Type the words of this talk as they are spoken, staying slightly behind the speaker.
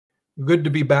Good to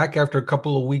be back after a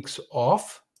couple of weeks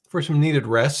off for some needed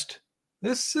rest.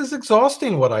 This is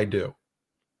exhausting what I do.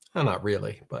 Well, not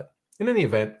really, but in any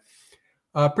event,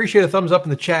 appreciate a thumbs up in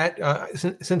the chat.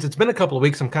 Since it's been a couple of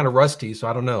weeks, I'm kind of rusty, so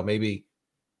I don't know. Maybe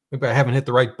I haven't hit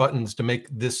the right buttons to make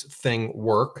this thing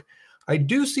work. I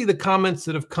do see the comments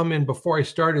that have come in before I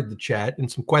started the chat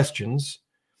and some questions,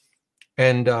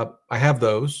 and I have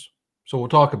those, so we'll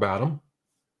talk about them.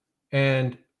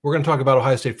 And we're going to talk about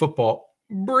Ohio State football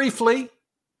briefly,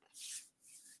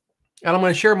 and I'm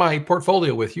going to share my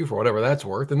portfolio with you for whatever that's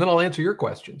worth, and then I'll answer your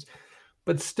questions.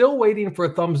 But still waiting for a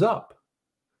thumbs up.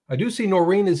 I do see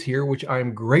Noreen is here, which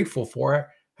I'm grateful for.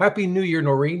 Happy New Year,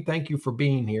 Noreen. Thank you for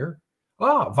being here.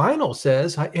 Vinyl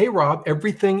says, hey, Rob,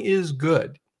 everything is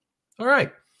good. All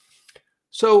right.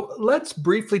 So let's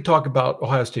briefly talk about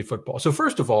Ohio State football. So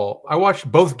first of all, I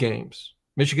watched both games,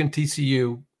 Michigan,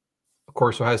 TCU, of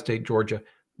course, Ohio State, Georgia.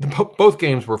 Both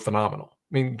games were phenomenal.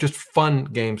 I mean, just fun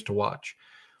games to watch.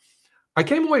 I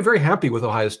came away very happy with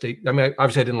Ohio State. I mean,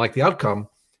 obviously I didn't like the outcome,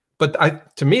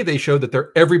 but to me, they showed that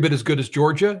they're every bit as good as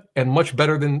Georgia and much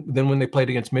better than when they played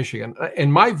against Michigan.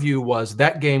 And my view was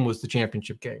that game was the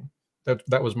championship game.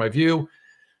 That was my view.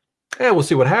 Yeah, we'll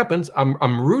see what happens.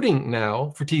 I'm rooting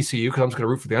now for TCU because I'm just going to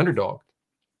root for the underdog.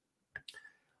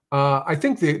 I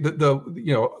think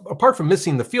the apart from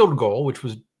missing the field goal, which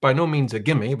was by no means a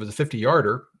gimme, it was a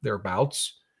 50-yarder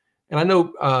thereabouts. And I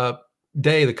know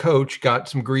Day, the coach, got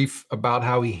some grief about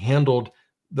how he handled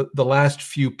the last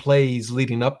few plays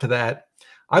leading up to that.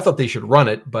 I thought they should run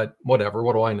it, but whatever.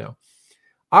 What do I know?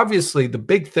 Obviously, the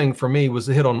big thing for me was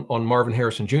the hit on Marvin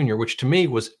Harrison Jr., which to me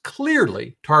was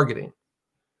clearly targeting.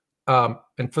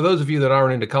 And for those of you that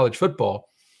aren't into college football,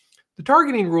 the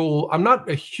targeting rule, I'm not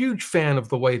a huge fan of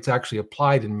the way it's actually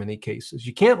applied in many cases.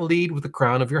 You can't lead with the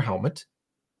crown of your helmet,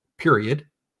 period.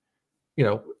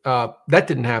 That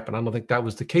didn't happen. I don't think that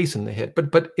was the case in the hit.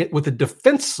 But with a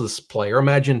defenseless player,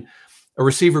 imagine a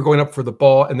receiver going up for the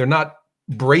ball and they're not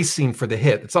bracing for the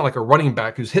hit. It's not like a running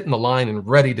back who's hitting the line and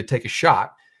ready to take a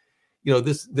shot.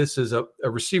 This is a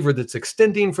receiver that's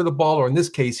extending for the ball, or in this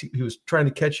case, he was trying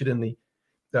to catch it in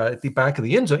at the back of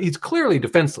the end zone. He's clearly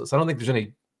defenseless. I don't think there's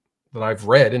any that I've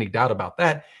read any doubt about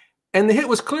that. And the hit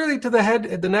was clearly to the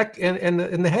head, the neck, and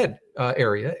the head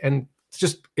area. And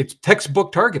it's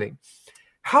textbook targeting.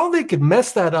 How they could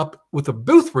mess that up with a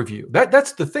booth review.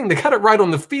 That's the thing. They got it right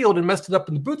on the field and messed it up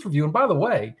in the booth review. And by the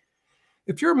way,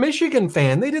 if you're a Michigan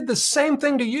fan, they did the same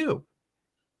thing to you.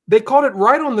 They called it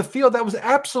right on the field. That was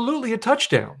absolutely a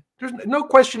touchdown. There's no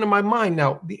question in my mind.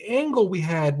 Now, the angle we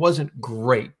had wasn't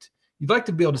great. You'd like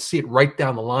to be able to see it right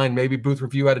down the line. Maybe booth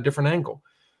review at a different angle.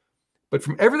 But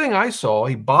from everything I saw,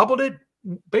 he bobbled it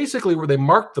basically where they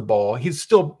marked the ball. He's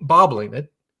still bobbling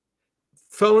it,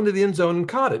 fell into the end zone and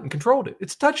caught it and controlled it.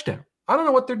 It's a touchdown. I don't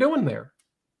know what they're doing there.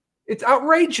 It's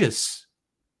outrageous.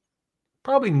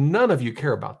 Probably none of you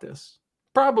care about this.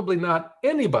 Probably not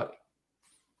anybody.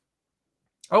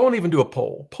 I won't even do a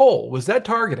poll. Was that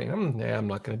targeting? I'm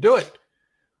not going to do it.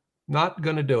 Not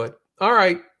going to do it. All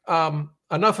right.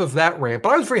 Enough of that rant.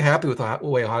 But I was very happy with the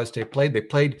way Ohio State played.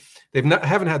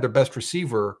 Haven't had their best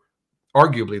receiver,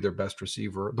 arguably their best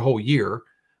receiver, the whole year.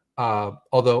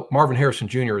 Although Marvin Harrison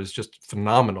Jr. is just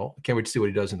phenomenal. I can't wait to see what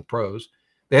he does in the pros.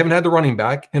 They haven't had the running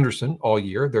back, Henderson, all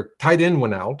year. Their tight end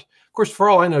went out. Of course, for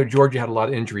all I know, Georgia had a lot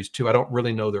of injuries too. I don't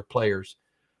really know their players.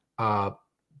 But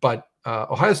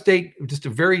Ohio State, just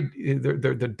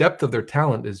the depth of their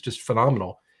talent is just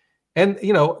phenomenal. And,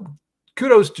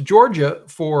 kudos to Georgia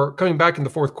for coming back in the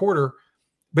fourth quarter.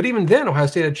 But even then, Ohio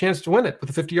State had a chance to win it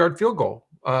with a 50-yard field goal.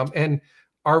 And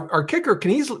our kicker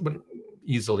can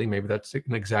easily, maybe that's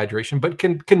an exaggeration, but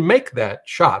can make that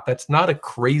shot. That's not a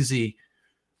crazy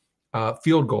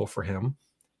field goal for him.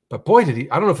 But boy, I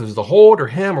don't know if it was the hold or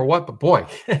him or what, but boy,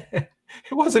 it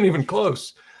wasn't even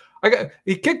close.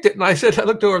 He kicked it, and I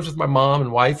looked over with my mom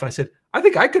and wife, and I said, I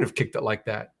think I could have kicked it like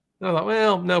that. And I thought,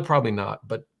 well, no, probably not,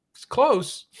 but it's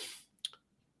close.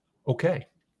 Okay.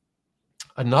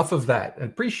 Enough of that. I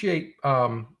appreciate,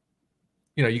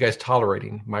 you guys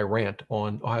tolerating my rant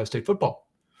on Ohio State football.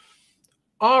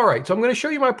 All right. So I'm going to show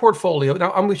you my portfolio.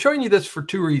 Now, I'm showing you this for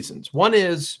two reasons. One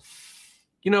is,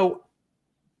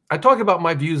 I talk about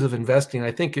my views of investing.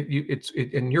 I think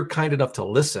and you're kind enough to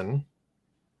listen.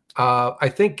 I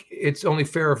think it's only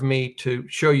fair of me to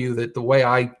show you that the way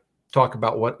I talk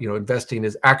about what, investing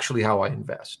is actually how I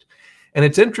invest. And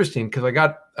it's interesting because I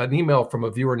got an email from a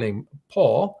viewer named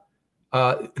Paul,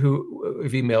 who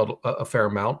have emailed a fair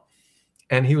amount.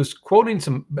 And he was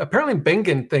quoting apparently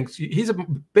Bingen thinks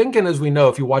Bingen, as we know,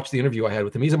 if you watch the interview I had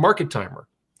with him, he's a market timer.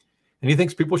 And he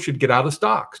thinks people should get out of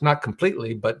stocks, not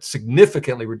completely, but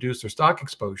significantly reduce their stock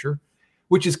exposure.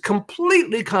 which is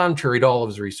completely contrary to all of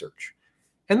his research.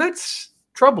 And that's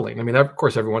troubling. I mean, of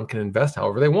course, everyone can invest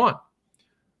however they want.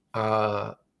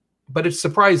 But it's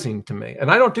surprising to me.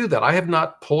 And I don't do that. I have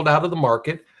not pulled out of the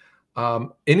market.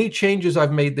 Any changes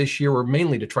I've made this year were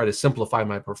mainly to try to simplify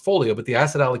my portfolio, but the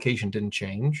asset allocation didn't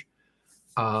change.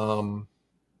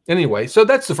 Anyway, so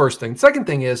that's the first thing. Second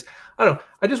thing is, I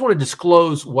just want to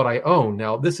disclose what I own.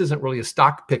 Now, this isn't really a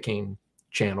stock picking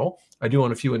channel. I do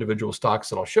own a few individual stocks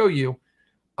that I'll show you.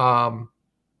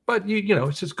 But you know,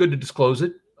 it's just good to disclose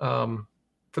it for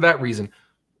that reason.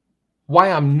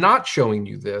 Why I'm not showing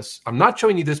you this, I'm not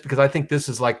showing you this because I think this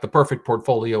is like the perfect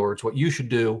portfolio or it's what you should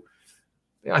do.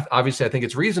 Obviously, I think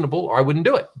it's reasonable or I wouldn't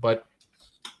do it. But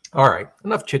all right,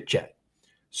 enough chit chat.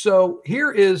 So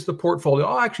here is the portfolio.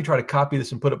 I'll actually try to copy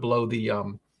this and put it below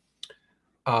the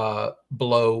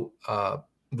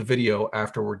video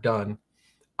after we're done.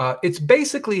 It's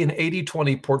basically an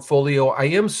 80-20 portfolio. I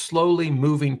am slowly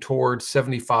moving towards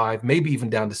 75, maybe even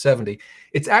down to 70.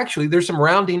 It's actually, there's some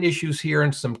rounding issues here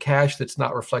and some cash that's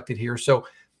not reflected here. So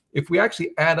if we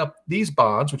actually add up these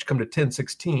bonds, which come to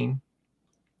 1016,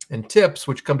 and tips,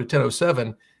 which come to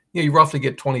 1007, you roughly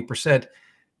get 20%.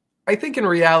 I think in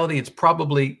reality, it's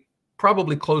probably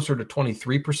closer to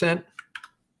 23%.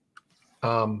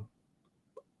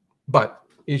 But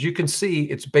as you can see,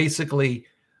 it's basically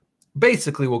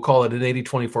we'll call it an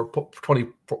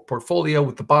 80-20 portfolio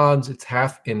with the bonds. It's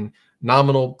half in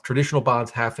nominal traditional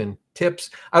bonds, half in tips.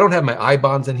 I don't have my I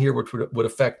bonds in here, which would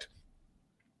affect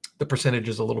the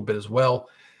percentages a little bit as well.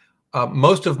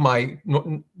 Most of my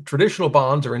traditional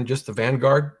bonds are in just the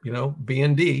Vanguard,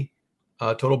 BND,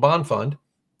 total bond fund.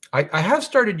 I have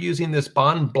started using this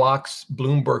Bond Blocks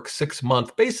Bloomberg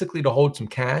 6-month basically to hold some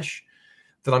cash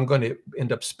that I'm going to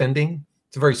end up spending.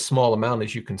 It's a very small amount,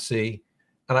 as you can see.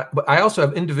 But I also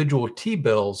have individual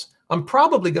T-bills. I'm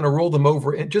probably going to roll them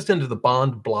over just into the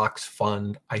Bond Blocks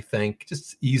fund, I think.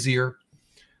 Just easier.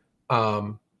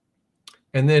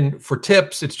 And then for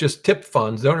tips, it's just tip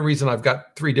funds. The only reason I've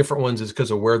got 3 different ones is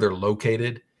because of where they're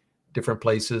located, different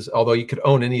places. Although you could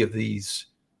own any of these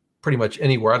pretty much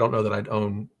anywhere. I don't know that I'd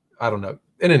own, I don't know.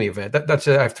 In any event, that's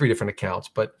I have 3 different accounts,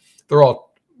 but they're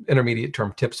all intermediate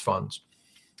term tips funds.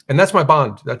 And that's my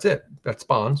bond. That's it. That's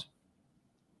bonds.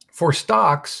 For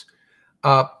stocks,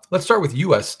 let's start with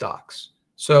U.S. stocks.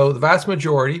 So the vast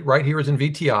majority right here is in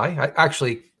VTI.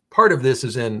 Actually, part of this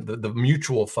is in the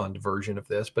mutual fund version of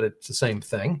this, but it's the same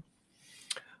thing.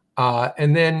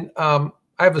 And then I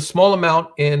have a small amount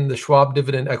in the Schwab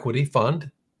Dividend Equity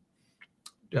Fund,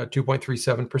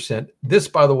 2.37%. This,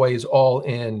 by the way, is all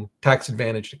in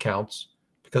tax-advantaged accounts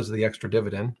because of the extra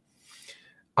dividend.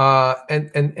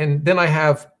 And then I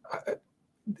have,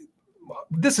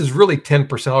 this is really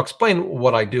 10%. I'll explain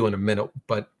what I do in a minute,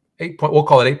 but we'll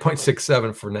call it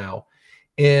 8.67 for now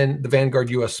in the Vanguard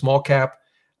U.S. Small Cap.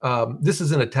 This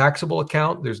is in a taxable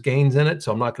account. There's gains in it,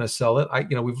 so I'm not going to sell it.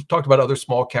 We've talked about other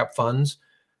small cap funds.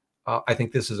 I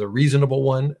think this is a reasonable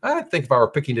one. I think if I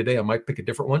were picking today, I might pick a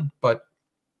different one, but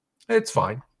it's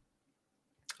fine.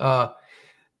 The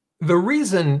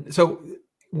reason, so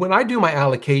when I do my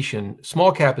allocation,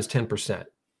 small cap is 10%.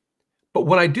 But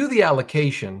when I do the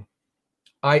allocation,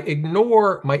 I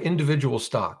ignore my individual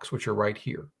stocks, which are right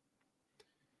here.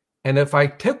 And if I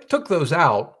took those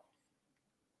out,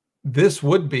 this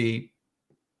would be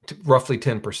roughly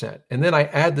 10%. And then I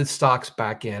add the stocks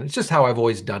back in. It's just how I've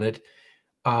always done it.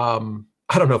 I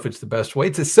don't know if it's the best way.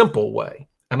 It's a simple way.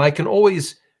 And I can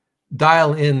always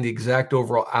dial in the exact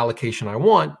overall allocation I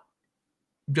want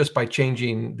just by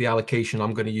changing the allocation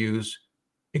I'm going to use,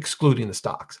 excluding the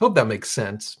stocks. Hope that makes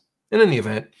sense. In any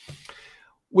event,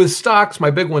 with stocks,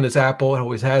 my big one is Apple. It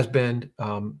always has been.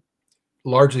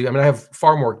 Largely, I have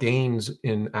far more gains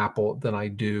in Apple than I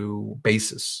do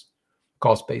basis,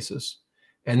 cost basis.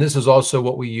 And this is also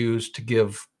what we use to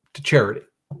give to charity,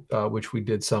 which we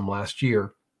did some last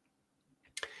year.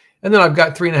 And then I've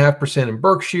got 3.5% in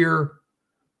Berkshire,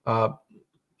 about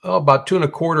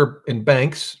 2.25% in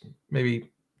banks,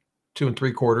 maybe 2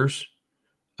 3/4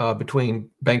 between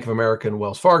Bank of America and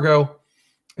Wells Fargo.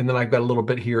 And then I've got a little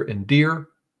bit here in Deere.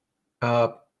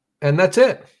 And that's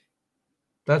it.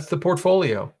 That's the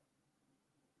portfolio.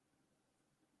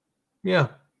 Yeah.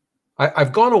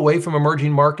 I've gone away from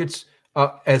emerging markets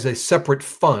as a separate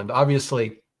fund.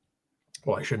 Obviously,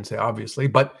 well, I shouldn't say obviously,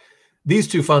 but these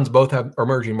 2 funds both have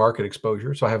emerging market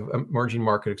exposure. So I have emerging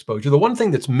market exposure. The one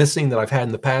thing that's missing that I've had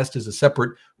in the past is a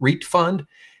separate REIT fund.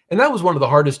 And that was one of the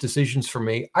hardest decisions for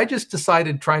me. I just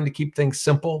decided, trying to keep things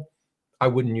simple, I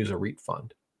wouldn't use a REIT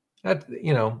fund. That,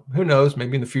 who knows?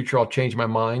 Maybe in the future I'll change my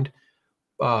mind.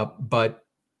 But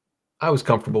I was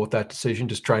comfortable with that decision,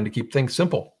 just trying to keep things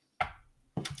simple.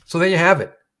 So there you have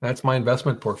it. That's my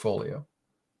investment portfolio.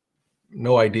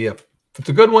 No idea if it's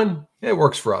a good one. It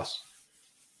works for us.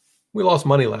 We lost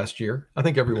money last year. I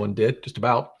think everyone did, just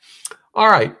about. All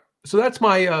right. So that's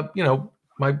my,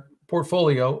 my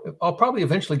portfolio. I'll probably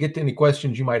eventually get to any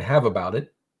questions you might have about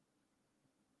it.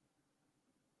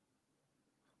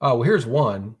 Oh, well, here's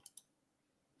one.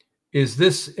 Is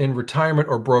this in retirement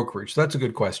or brokerage? So that's a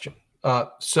good question.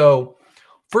 So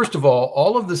first of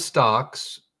all of the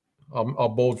stocks, I'll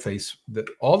boldface that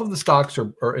all of the stocks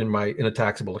are in a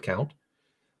taxable account.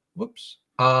 Whoops.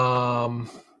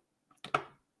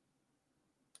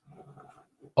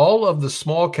 All of the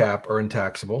small cap are in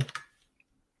taxable.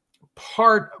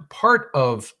 Part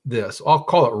of this, I'll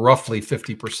call it roughly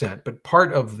 50%, but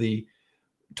part of the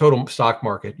total stock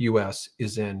market, US,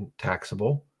 is in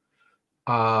taxable.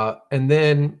 And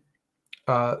then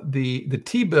the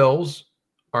T-bills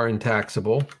are in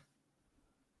taxable.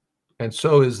 And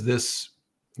so is this,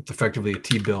 it's effectively a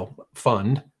T-bill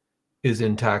fund, is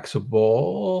in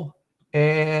taxable.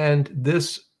 And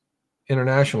this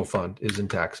international fund is in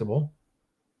taxable.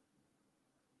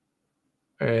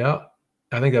 Yeah,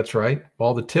 I think that's right.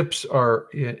 All the tips are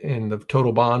in the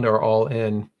total bond are all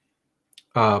in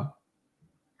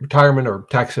retirement or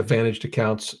tax advantaged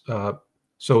accounts.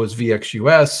 So is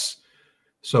VXUS,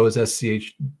 so is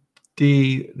SCHD,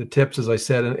 the tips, as I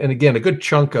said. And again, a good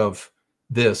chunk of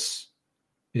this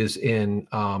is in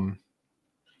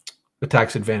the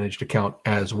tax advantaged account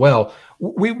as well.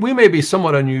 We may be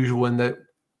somewhat unusual in that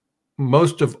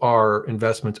most of our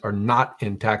investments are not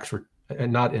in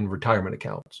not in retirement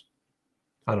accounts.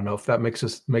 I don't know if that makes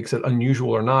it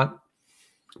unusual or not,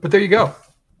 but there you go.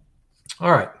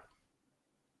 All right.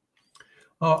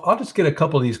 I'll just get a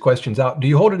couple of these questions out. Do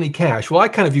you hold any cash? Well, I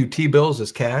kind of view T-bills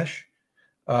as cash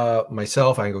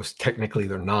myself. I go, technically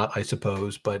they're not, I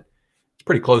suppose, but it's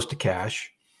pretty close to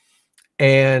cash.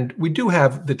 And we do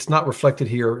have, that's not reflected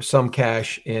here, some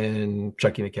cash in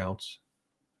checking accounts.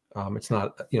 It's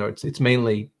not, it's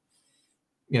mainly,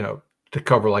 to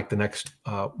cover like the next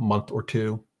month or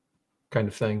two kind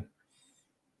of thing.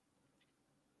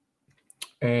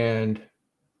 And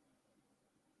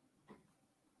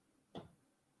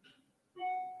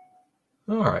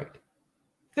all right.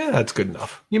 Yeah, that's good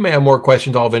enough. You may have more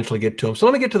questions. I'll eventually get to them. So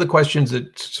let me get to the questions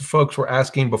that folks were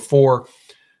asking before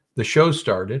the show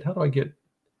started. How do I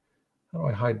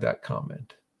hide that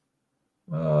comment?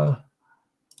 I'm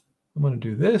going to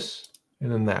do this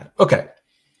and then that. Okay.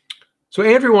 So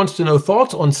Andrew wants to know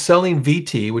thoughts on selling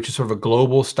VT, which is sort of a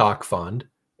global stock fund,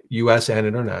 U.S. and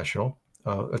international.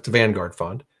 That's a Vanguard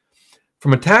fund,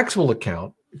 from a taxable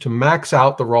account to max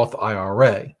out the Roth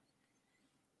IRA.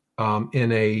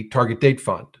 In a target date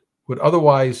fund would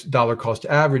otherwise dollar cost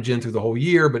average in through the whole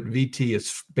year, but VT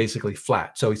is basically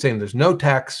flat. So he's saying there's no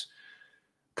tax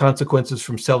consequences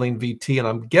from selling VT. And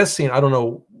I'm guessing, I don't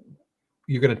know,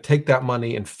 you're going to take that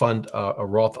money and fund a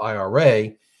Roth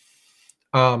IRA.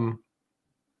 Part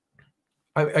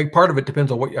of it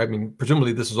depends on what,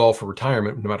 presumably this is all for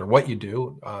retirement, no matter what you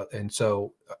do. And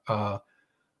so,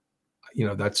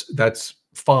 that's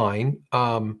fine.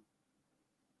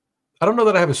 I don't know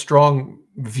that I have a strong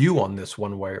view on this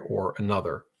one way or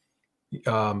another.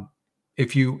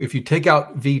 If you take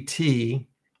out VT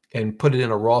and put it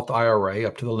in a Roth IRA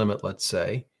up to the limit, let's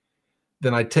say,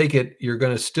 then I take it you're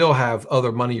going to still have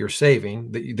other money you're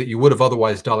saving that you would have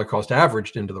otherwise dollar cost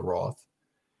averaged into the Roth,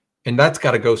 and that's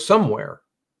got to go somewhere.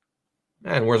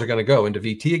 And where's it going to go? Into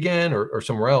VT again or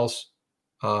somewhere else?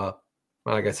 Well,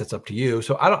 I guess it's up to you.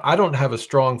 So I don't have a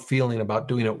strong feeling about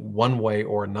doing it one way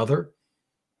or another.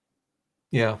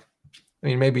 Yeah.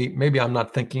 Maybe I'm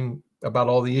not thinking about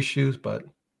all the issues, but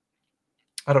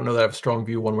I don't know that I have a strong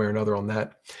view one way or another on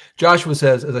that. Joshua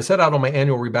says, as I set out on my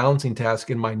annual rebalancing task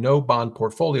in my no bond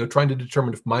portfolio, trying to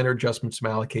determine if minor adjustments to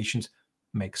my allocations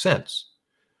make sense.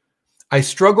 I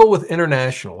struggle with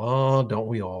international. Oh, don't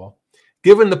we all?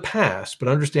 Given the past, but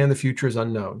understand the future is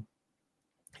unknown.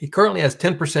 He currently has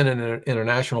 10% in an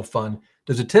international fund.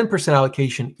 Does a 10%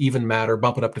 allocation even matter?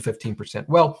 Bump it up to 15%.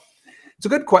 Well,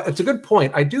 it's a good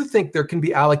point. I do think there can be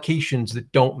allocations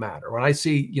that don't matter. When I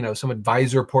see, some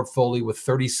advisor portfolio with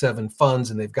 37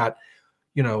 funds and they've got,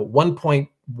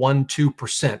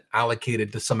 1.12%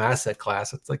 allocated to some asset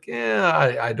class, it's like,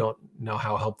 I don't know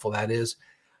how helpful that is.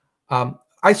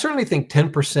 I certainly think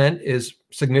 10% is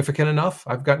significant enough.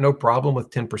 I've got no problem with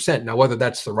 10%. Now, whether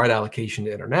that's the right allocation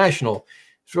to international,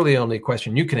 it's really only a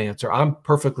question you can answer. I'm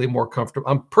personally more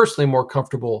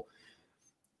comfortable,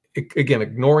 again,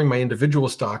 ignoring my individual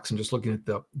stocks and just looking at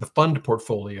the fund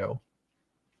portfolio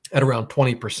at around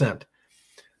 20%.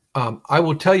 I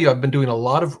will tell you, I've been doing a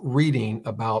lot of reading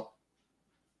about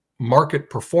market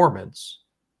performance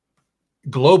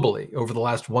globally over the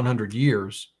last 100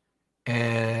 years.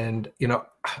 And,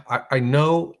 I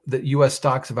know that U.S.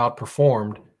 stocks have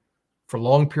outperformed for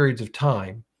long periods of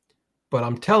time, but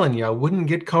I'm telling you, I wouldn't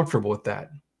get comfortable with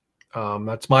that.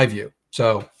 That's my view.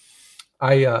 So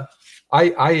I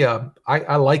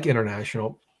like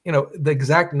international. The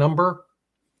exact number,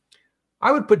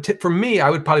 I would put, for me, I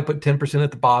would probably put 10%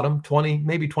 at the bottom, 20,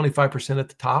 maybe 25% at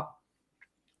the top.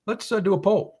 Let's do a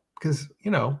poll because,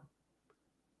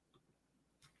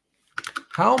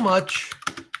 how much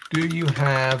do you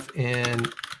have in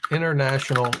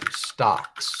international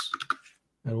stocks?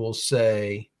 And we'll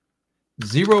say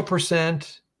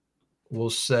 0%. We'll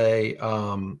say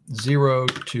 0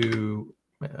 to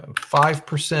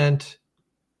 5%.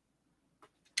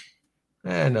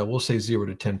 And no, we'll say 0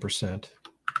 to 10%. And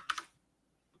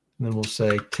then we'll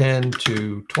say 10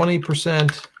 to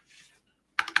 20%.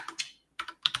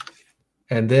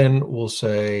 And then we'll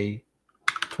say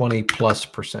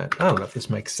 20+%. I don't know if this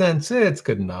makes sense. It's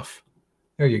good enough.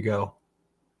 There you go.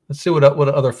 Let's see what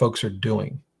other folks are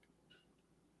doing.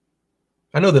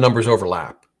 I know the numbers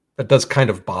overlap. That does kind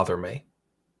of bother me.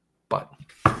 But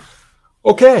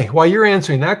okay, while you're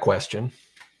answering that question,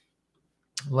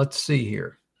 let's see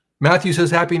here. Matthew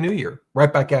says, Happy New Year.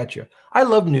 Right back at you. I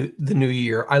love the new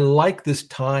year. I like this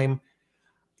time.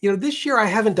 This year I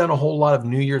haven't done a whole lot of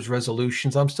New Year's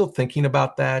resolutions. I'm still thinking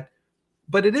about that.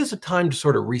 But it is a time to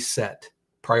sort of reset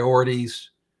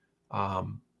priorities.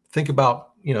 Think about,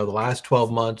 the last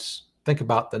 12 months. Think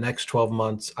about the next 12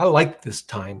 months. I like this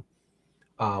time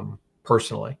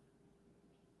personally.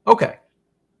 Okay.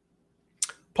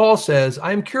 Paul says,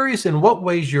 I am curious in what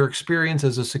ways your experience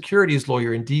as a securities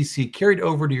lawyer in DC carried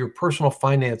over to your personal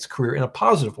finance career in a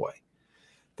positive way.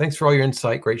 Thanks for all your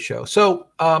insight. Great show. So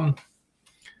I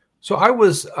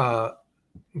was, for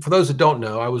those that don't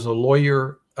know, I was a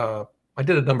lawyer. I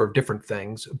did a number of different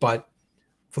things, but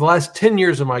for the last 10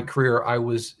 years of my career, I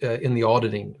was in the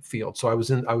auditing field. So I was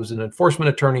an enforcement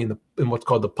attorney in what's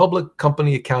called the Public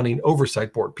Company Accounting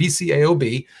Oversight Board,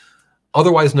 PCAOB,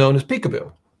 otherwise known as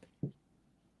Peekaboo.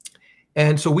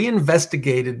 And so we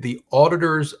investigated the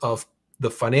auditors of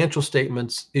the financial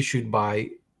statements issued by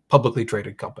publicly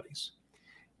traded companies.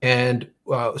 And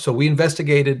so we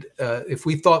investigated if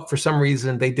we thought for some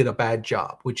reason they did a bad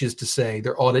job, which is to say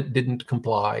their audit didn't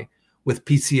comply with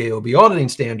PCAOB auditing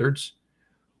standards.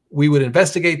 We would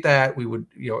investigate that.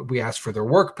 We asked for their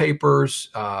work papers.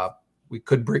 We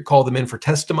could call them in for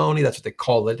testimony. That's what they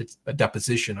call it. It's a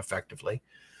deposition, effectively.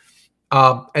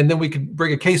 And then we could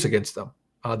bring a case against them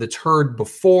that's heard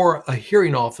before a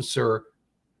hearing officer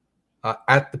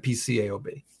at the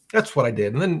PCAOB. That's what I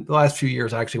did. And then the last few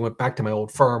years, I actually went back to my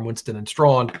old firm, Winston &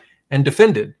 Strawn, and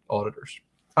defended auditors.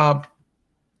 And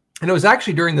it was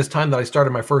actually during this time that I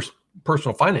started my first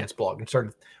personal finance blog and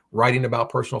started writing about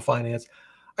personal finance.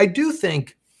 I do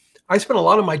think I spent a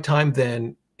lot of my time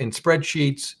then in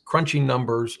spreadsheets, crunching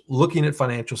numbers, looking at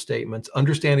financial statements,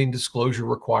 understanding disclosure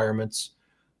requirements,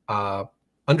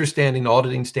 understanding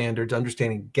auditing standards,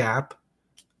 understanding GAAP,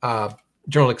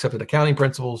 generally accepted accounting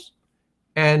principles.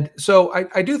 And so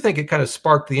I do think it kind of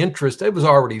sparked the interest. It was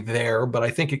already there, but I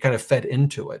think it kind of fed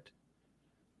into it.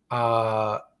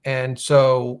 And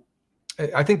so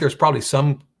I think there's probably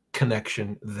some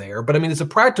connection there. But I mean, as a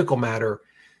practical matter,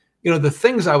 the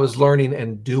things I was learning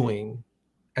and doing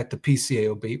at the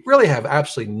PCAOB really have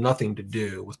absolutely nothing to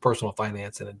do with personal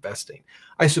finance and investing.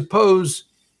 I suppose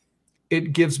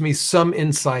it gives me some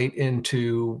insight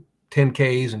into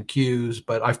 10Ks and Qs,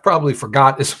 but I've probably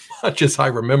forgot as much as I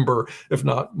remember, if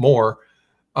not more,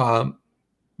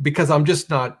 because I'm just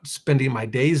not spending my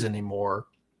days anymore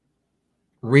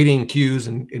reading Qs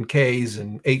and Ks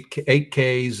and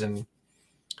 8Ks. And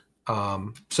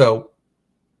so,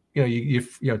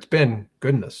 it's been,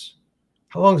 goodness,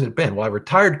 how long has it been? Well, I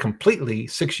retired completely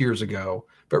 6 years ago,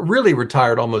 but really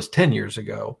retired almost 10 years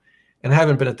ago, and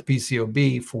haven't been at the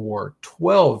PCAOB for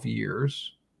 12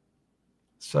 years.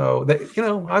 So that,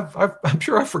 I'm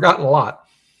sure I've forgotten a lot,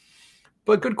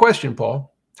 but good question,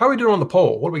 Paul. How are we doing on the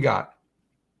poll? What do we got?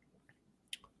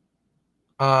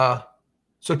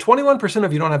 So 21%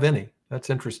 of you don't have any.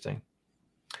 That's interesting.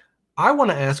 I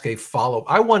want to ask a follow.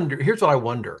 Here's what I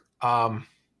wonder.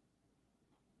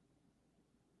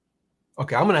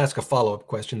 Okay, I'm going to ask a follow-up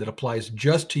question that applies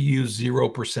just to you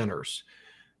 0%ers.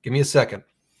 Give me a second.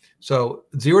 So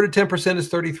 0 to 10% is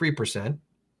 33%,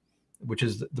 which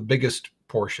is the biggest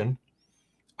portion.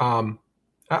 Actually,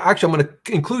 I'm going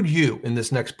to include you in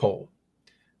this next poll.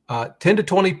 10 to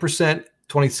 20%,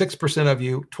 26% of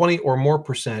you, 20 or more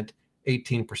percent,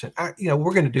 18%.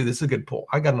 We're going to do this. This is a good poll.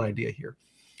 I got an idea here.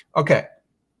 Okay.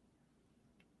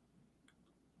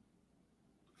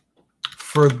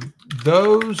 For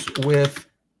those with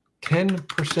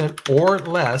 10% or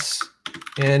less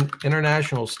in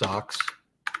international stocks,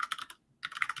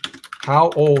 how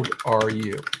old are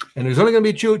you? And there's only going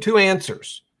to be two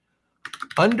answers.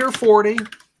 Under 40,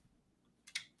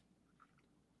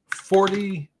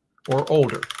 40 or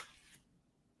older.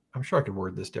 I'm sure I could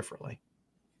word this differently.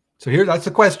 So that's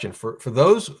the question. For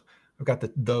those, I've got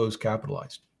those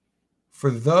capitalized.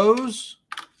 For those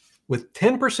with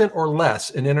 10% or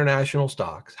less in international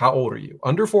stocks, how old are you?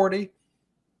 Under 40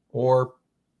 or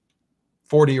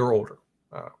 40 or older?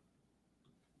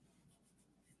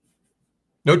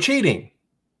 No cheating.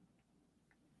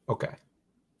 Okay.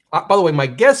 By the way, my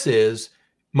guess is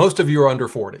most of you are under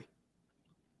 40.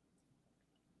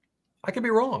 I could be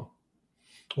wrong.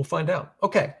 We'll find out.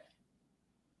 Okay.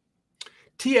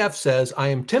 TF says, I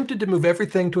am tempted to move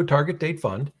everything to a target date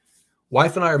fund.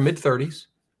 Wife and I are mid-30s,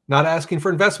 not asking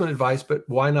for investment advice, but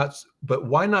why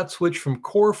not switch from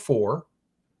core 4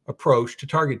 approach to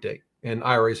target date in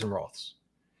IRAs and Roths?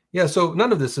 Yeah, so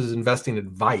none of this is investing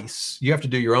advice. You have to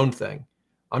do your own thing.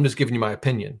 I'm just giving you my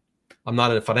opinion. I'm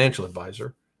not a financial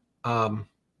advisor.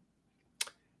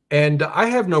 And I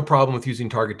have no problem with using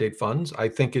target date funds. I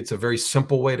think it's a very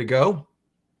simple way to go.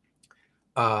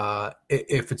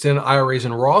 If it's in IRAs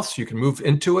and Roths, you can move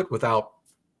into it without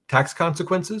tax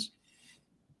consequences.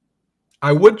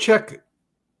 I would check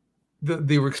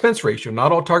the expense ratio.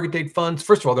 Not all target date funds.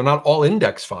 First of all, they're not all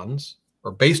index funds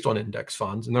or based on index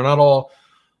funds, and they're not all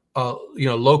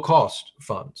low cost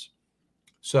funds.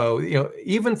 So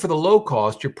even for the low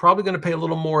cost, you're probably going to pay a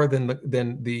little more than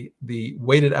the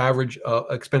weighted average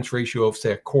expense ratio of,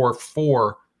 say, a core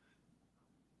 4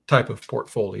 type of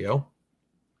portfolio.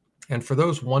 And for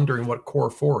those wondering what core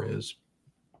 4 is,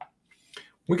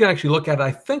 we can actually look at it.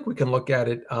 I think we can look at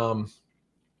it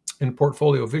in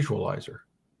Portfolio Visualizer.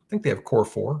 I think they have core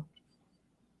 4.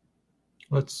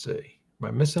 Let's see. Am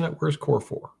I missing it? Where's core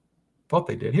 4? Thought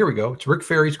they did. Here we go. It's Rick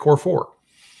Ferry's core 4.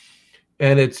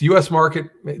 And it's U.S.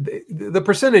 market. The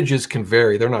percentages can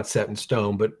vary. They're not set in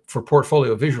stone. But for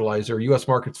Portfolio Visualizer, U.S.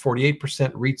 market's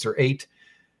 48%, REITs are 8%,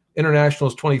 international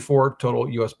is 24%, total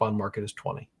U.S. bond market is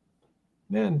 20%.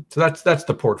 And so that's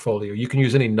the portfolio. You can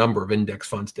use any number of index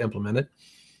funds to implement it.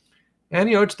 And,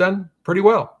 it's done pretty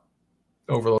well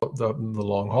over the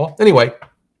long haul. Anyway,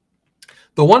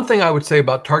 the one thing I would say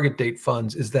about target date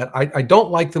funds is that I don't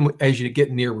like them as you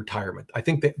get near retirement. I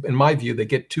think that, in my view, they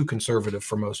get too conservative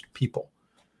for most people.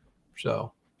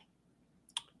 So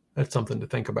that's something to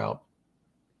think about.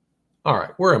 All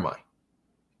right, where am I?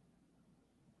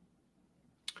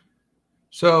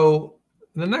 So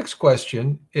the next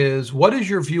question is, what is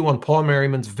your view on Paul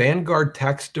Merriman's Vanguard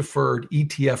tax-deferred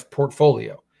ETF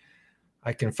portfolio?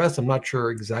 I confess I'm not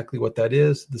sure exactly what that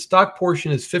is. The stock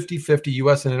portion is 50-50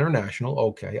 U.S. and international.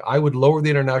 Okay, I would lower the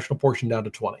international portion down to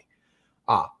 20.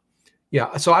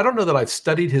 Yeah, so I don't know that I've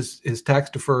studied his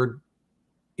tax-deferred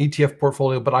ETF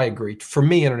portfolio, but I agree. For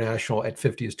me, international at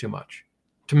 50 is too much.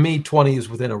 To me, 20 is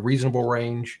within a reasonable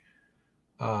range.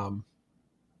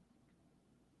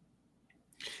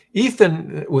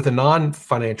 Ethan, with a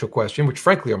non-financial question, which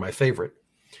frankly are my favorite.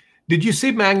 Did you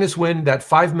see Magnus win that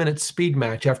 5-minute speed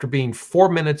match after being 4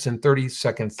 minutes and 30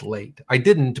 seconds late? I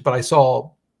didn't, but I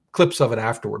saw clips of it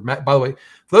afterward. By the way,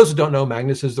 for those who don't know,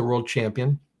 Magnus is the world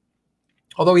champion.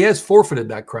 Although he has forfeited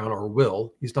that crown, or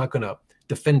will. He's not going to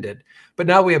defend it. But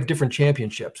now we have different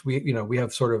championships. We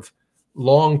have sort of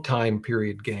long time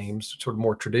period games, sort of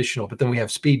more traditional, but then we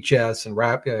have speed chess and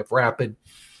rapid.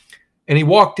 And he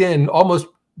walked in almost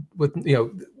with,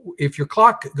 if your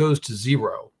clock goes to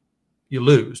 0, you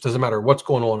lose. Doesn't matter what's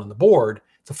going on the board.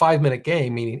 It's a 5-minute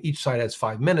game, meaning each side has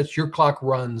 5 minutes. Your clock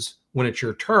runs when it's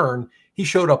your turn. He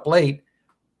showed up late.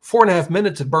 4.5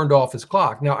 minutes had burned off his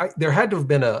clock. Now, there had to have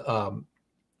been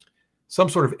some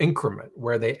sort of increment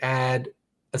where they add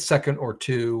a second or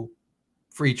two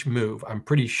for each move. I'm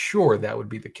pretty sure that would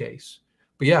be the case.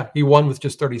 But yeah, he won with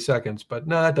just 30 seconds. But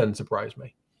no, that doesn't surprise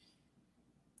me.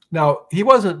 Now, he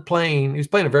was playing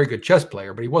a very good chess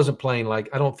player, but he wasn't playing I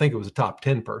don't think it was a top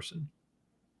 10 person.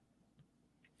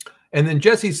 And then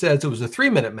Jesse says it was a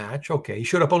 3-minute match. Okay, he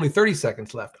showed up only 30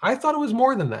 seconds left. I thought it was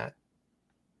more than that.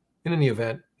 In any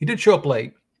event, he did show up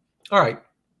late. All right.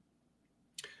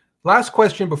 Last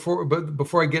question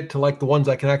before I get to the ones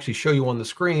I can actually show you on the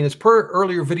screen is, per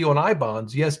earlier video on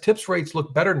I-bonds, yes, TIPS rates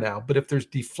look better now, but if there's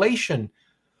deflation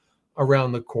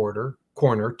around the corner,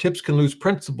 TIPS can lose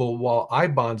principal while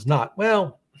I-bonds not.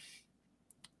 Well,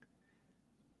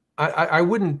 I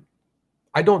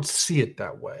don't see it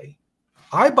that way.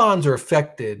 I-bonds are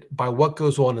affected by what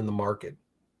goes on in the market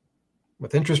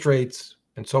with interest rates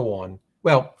and so on.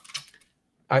 Well,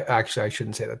 I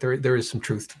shouldn't say that. There is some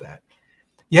truth to that.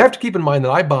 You have to keep in mind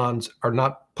that I bonds are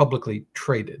not publicly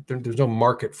traded. There's no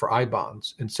market for I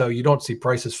bonds. And so you don't see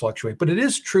prices fluctuate. But it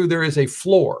is true there is a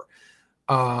floor.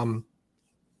 The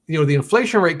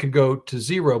inflation rate could go to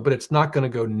zero, but it's not going to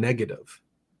go negative.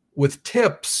 With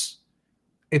TIPS,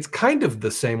 it's kind of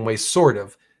the same way, sort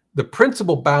of. The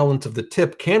principal balance of the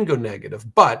TIP can go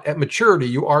negative, but at maturity,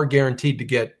 you are guaranteed to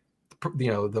get,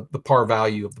 the par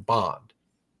value of the bond.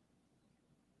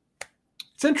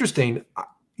 It's interesting.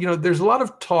 There's a lot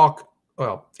of talk,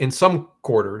 in some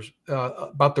quarters,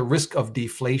 about the risk of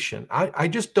deflation. I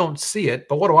just don't see it,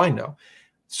 but what do I know?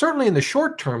 Certainly in the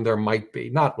short term, there might be,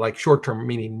 not like short term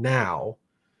meaning now,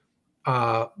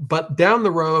 but down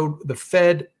the road, the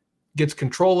Fed gets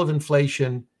control of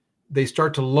inflation. They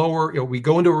start to lower, we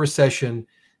go into a recession.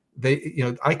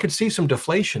 I could see some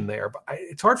deflation there, but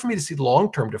it's hard for me to see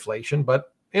long-term deflation,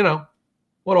 but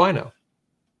what do I know?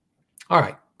 All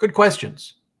right. Good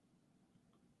questions.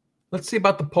 Let's see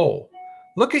about the poll.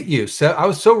 Look at you. I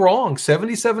was so wrong.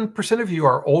 77% of you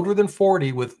are older than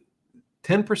 40 with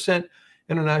 10%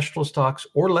 international stocks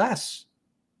or less.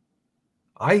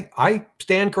 I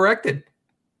stand corrected.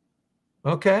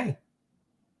 Okay.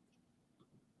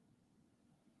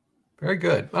 Very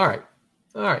good. All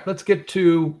right. Let's get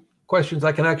to questions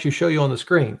I can actually show you on the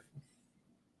screen.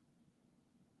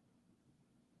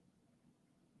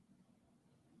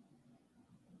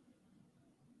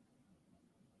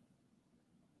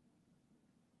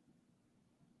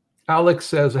 Alex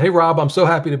says, "Hey, Rob, I'm so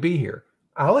happy to be here."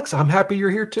 Alex, I'm happy you're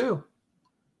here too.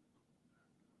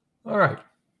 All right.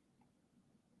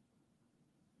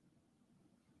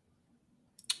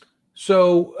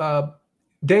 So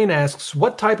Dane asks,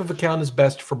 what type of account is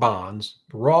best for bonds,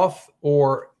 Roth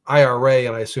or IRA?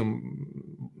 And I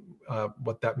assume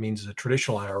what that means is a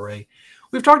traditional IRA.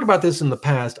 We've talked about this in the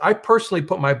past. I personally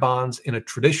put my bonds in a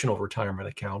traditional retirement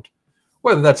account,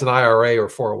 whether that's an IRA or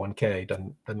 401k,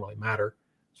 doesn't really matter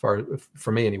as far as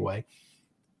for me anyway,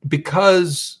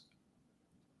 because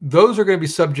those are going to be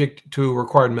subject to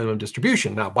required minimum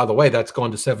distribution. Now, by the way, that's gone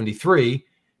to 73,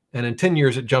 and in 10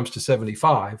 years it jumps to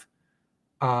 75.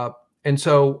 And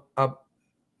so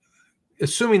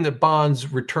assuming that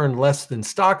bonds return less than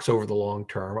stocks over the long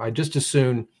term, I just as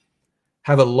soon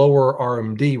have a lower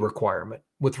RMD requirement.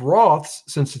 With Roths,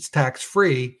 since it's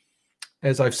tax-free,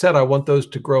 as I've said, I want those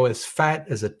to grow as fat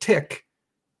as a tick,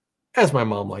 as my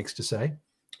mom likes to say,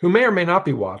 who may or may not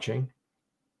be watching.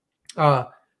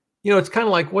 It's kind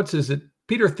of like,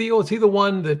 Peter Thiel, is he the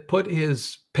one that put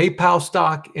his PayPal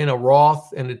stock in a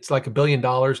Roth and it's like $1 billion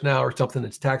now or something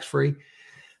that's tax-free?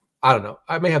 I don't know.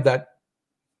 I may have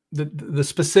the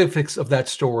specifics of that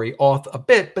story off a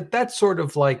bit, but that's sort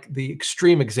of like the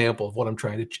extreme example of what I'm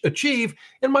trying to achieve.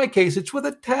 In my case, it's with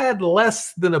a tad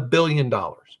less than $1 billion.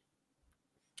 A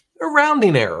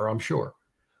rounding error, I'm sure.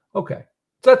 Okay.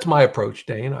 So that's my approach,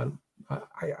 Dane.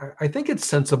 I think it's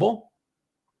sensible,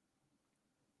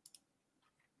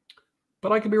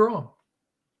 but I could be wrong.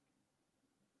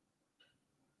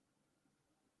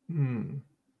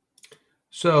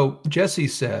 So Jesse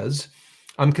says,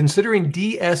 I'm considering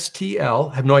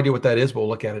DSTL, have no idea what that is, but we'll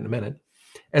look at it in a minute,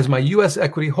 as my U.S.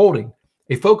 equity holding.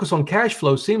 A focus on cash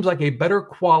flow seems like a better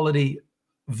quality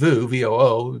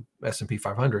VOO, S&P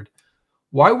 500.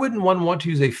 Why wouldn't one want to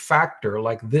use a factor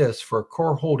like this for a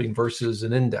core holding versus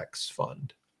an index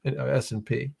fund,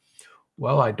 S&P?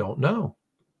 Well, I don't know.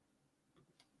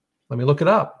 Let me look it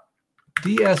up.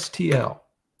 DSTL.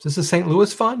 Is this a St.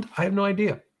 Louis fund? I have no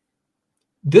idea.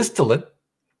 Distillate.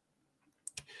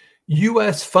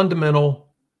 U.S.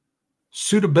 fundamental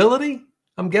suitability,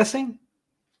 I'm guessing.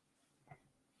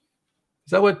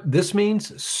 Is that what this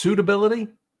means? Suitability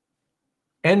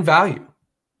and value.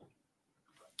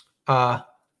 Okay.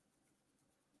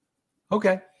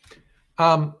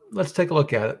 Let's take a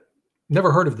look at it.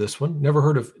 Never heard of this one. Never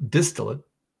heard of distillate.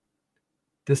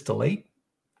 Distillate.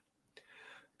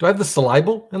 Do I have the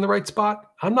syllable in the right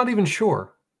spot? I'm not even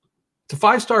sure. It's a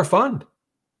 5-star fund.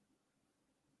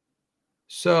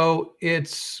 So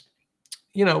it's,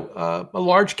 a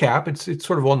large cap. It's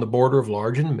sort of on the border of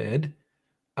large and mid,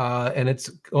 and it's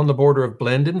on the border of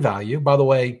blend and value. By the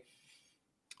way,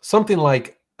 something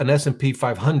like an S&P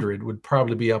 500 would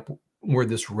probably be up where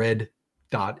this red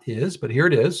dot is, but here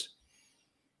it is.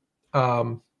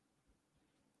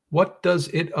 What does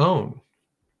it own?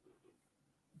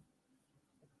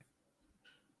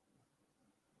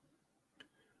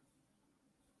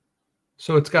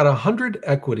 So it's got 100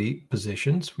 equity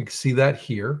positions. We can see that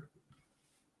here.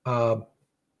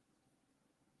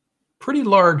 Pretty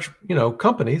large,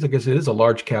 companies. I guess it is a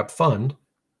large cap fund.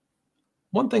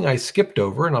 One thing I skipped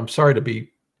over, and I'm sorry to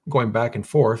be going back and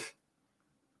forth.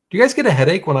 Do you guys get a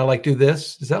headache when I do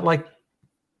this? Is that like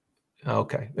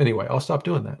Okay. Anyway, I'll stop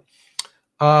doing that.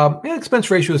 Expense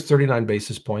ratio is 39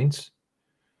 basis points.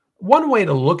 One way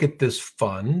to look at this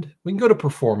fund, we can go to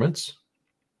performance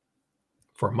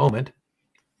for a moment.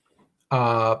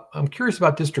 I'm curious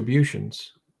about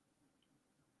distributions.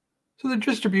 So the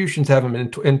distributions haven't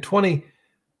been in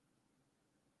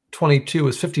 2022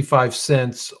 is 55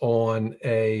 cents on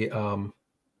a,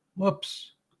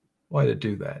 whoops, why did it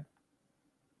do that?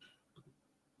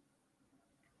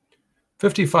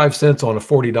 55 cents on a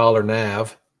 $40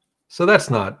 NAV. So that's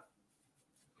a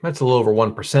little over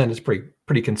 1%. It's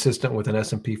pretty consistent with an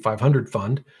S&P 500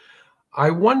 fund.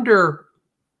 I wonder,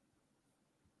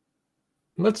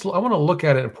 I want to look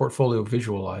at it in Portfolio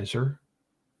Visualizer.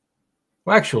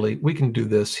 Well, actually, we can do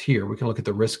this here. We can look at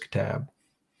the risk tab.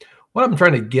 What I'm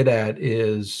trying to get at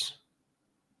is,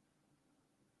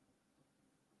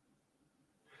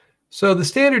 so the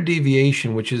standard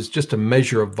deviation, which is just a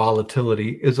measure of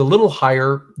volatility, is a little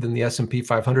higher than the S&P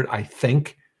 500, I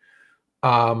think.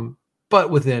 But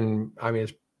within,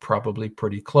 it's probably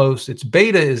pretty close. Its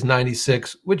beta is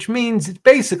 96, which means it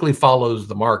basically follows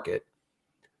the market.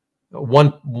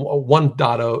 1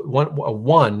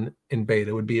 in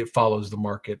beta would be it follows the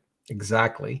market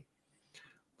exactly.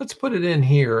 Let's put it in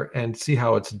here and see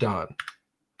how it's done.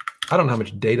 I don't know how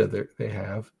much data they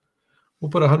have.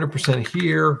 We'll put 100%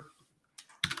 here.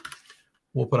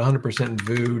 We'll put 100% in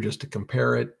VU just to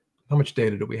compare it. How much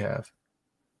data do we have?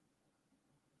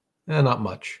 Not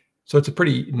much. So it's a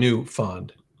pretty new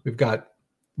fund. We've got,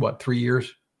 3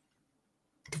 years?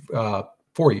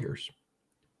 4 years.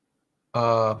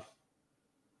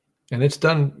 And it's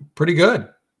done pretty good.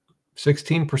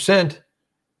 16%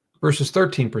 versus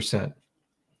 13%.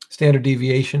 Standard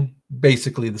deviation,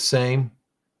 basically the same.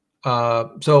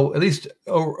 So at least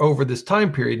over this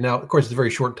time period, now, of course, it's a very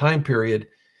short time period.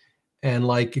 And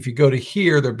like if you go to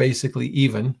here, they're basically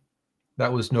even.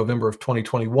 That was November of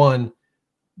 2021.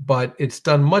 But it's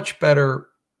done much better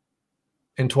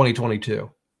in 2022.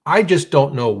 I just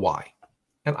don't know why.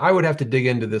 And I would have to dig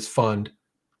into this fund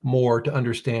more to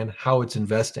understand how it's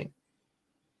investing.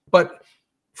 But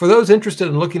for those interested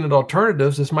in looking at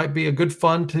alternatives, this might be a good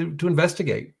fund to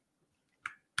investigate.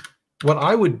 What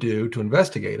I would do to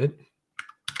investigate it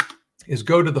is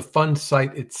go to the fund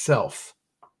site itself,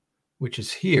 which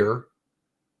is here,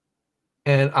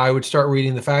 and I would start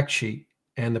reading the fact sheet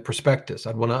and the prospectus.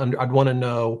 I'd want to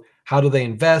know, how do they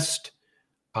invest?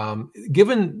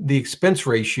 Given the expense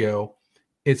ratio,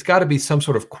 it's got to be some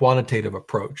sort of quantitative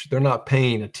approach. They're not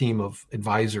paying a team of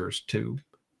advisors to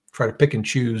try to pick and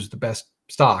choose the best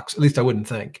stocks. At least I wouldn't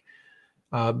think,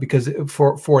 because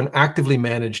for an actively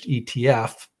managed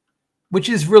ETF, which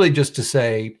is really just to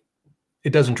say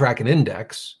it doesn't track an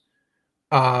index,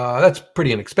 that's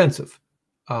pretty inexpensive.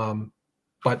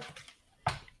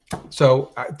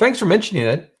 So thanks for mentioning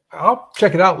it. I'll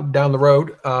check it out down the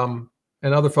road, and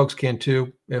other folks can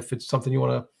too if it's something you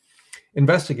want to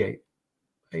investigate.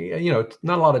 It's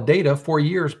not a lot of data, 4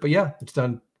 years, but yeah, it's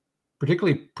done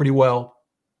particularly pretty well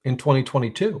in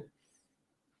 2022.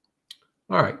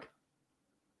 All right.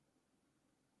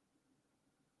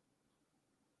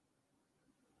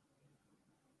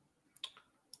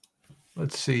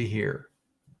 Let's see here.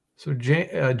 So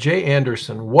Jay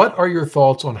Anderson, what are your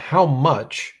thoughts on how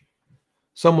much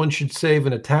someone should save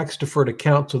in a tax-deferred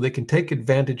account so they can take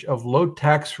advantage of low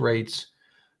tax rates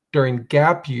during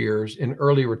gap years in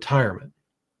early retirement?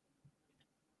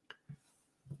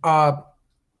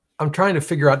 I'm trying to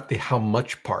figure out the how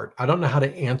much part. I don't know how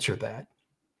to answer that.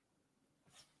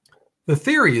 The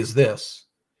theory is this.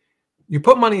 You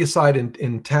put money aside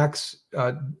in tax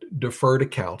deferred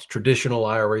accounts, traditional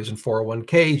IRAs and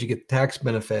 401ks, you get the tax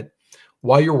benefit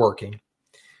while you're working.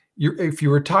 If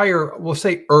you retire, we'll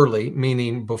say early,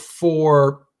 meaning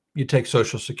before you take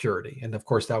Social Security. And of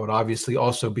course, that would obviously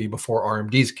also be before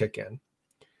RMDs kick in.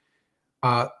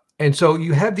 And so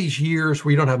you have these years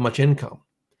where you don't have much income.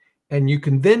 And you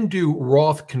can then do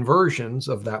Roth conversions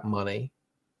of that money,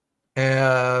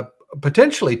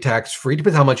 potentially tax-free,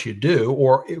 depends how much you do,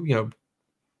 or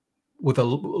with a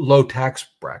low tax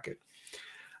bracket.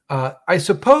 I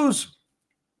suppose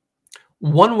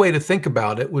one way to think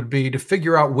about it would be to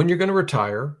figure out when you're going to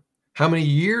retire, how many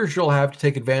years you'll have to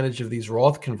take advantage of these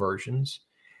Roth conversions,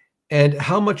 and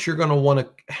how much you're going to want to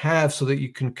have so that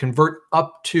you can convert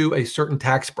up to a certain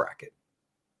tax bracket.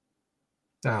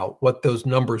 Now, what those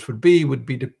numbers would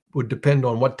depend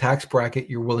on what tax bracket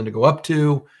you're willing to go up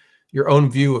to, your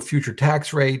own view of future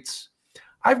tax rates.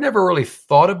 I've never really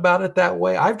thought about it that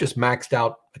way. I've just maxed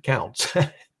out accounts.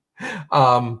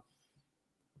 But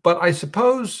I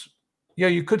suppose,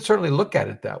 you could certainly look at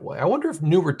it that way. I wonder if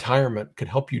new retirement could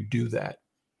help you do that.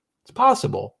 It's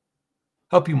possible.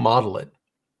 help you model it.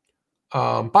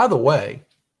 By the way,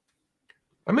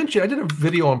 I mentioned I did a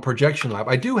video on Projection Lab.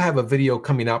 I do have a video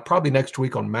coming out probably next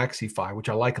week on Maxify, which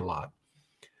I like a lot.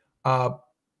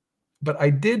 But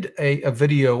I did a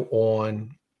video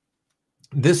on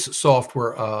this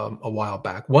software a while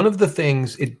back. One of the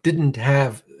things it didn't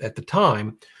have at the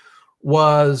time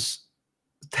was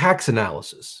tax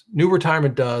analysis. New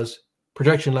Retirement does.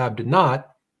 Projection Lab did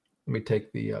not. Let me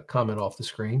take the comment off the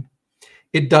screen.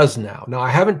 It does now. Now, I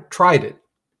haven't tried it,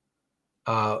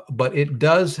 but it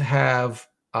does have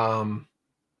a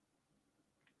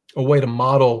way to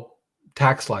model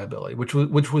tax liability,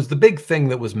 which was the big thing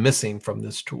that was missing from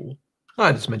this tool.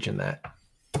 I just mentioned that.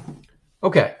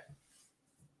 Okay.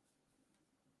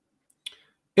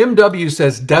 MW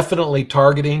says definitely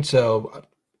targeting. So,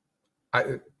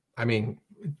 I mean,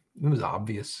 it was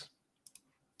obvious.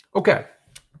 Okay.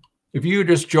 If you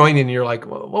just joined in and you're like,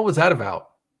 well, what was that about?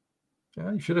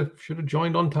 Yeah, you should have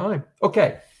joined on time.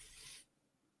 Okay.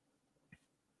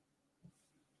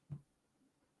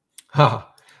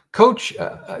 Coach,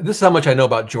 this is how much I know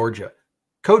about Georgia.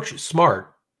 Coach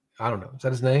Smart, I don't know. Is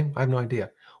that his name? I have no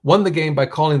idea. Won the game by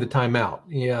calling the timeout.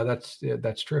 Yeah,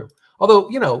 that's true. Although,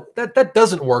 you know, that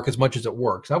doesn't work as much as it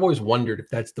works. I've always wondered if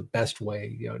that's the best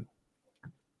way. You know,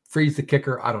 freeze the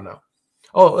kicker. I don't know.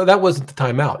 Oh, that wasn't the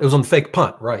timeout. It was on the fake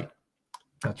punt. Right.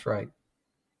 That's right.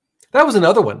 That was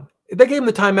another one. They gave him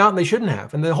the timeout and they shouldn't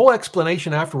have. And the whole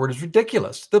explanation afterward is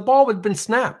ridiculous. The ball had been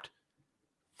snapped.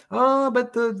 Oh,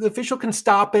 but the official can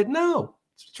stop it. No,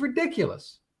 it's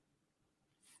ridiculous.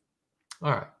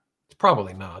 All right. It's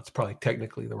probably not. It's probably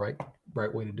technically the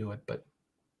right way to do it, but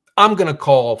I'm going to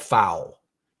call foul.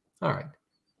 All right.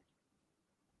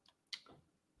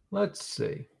 Let's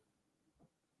see.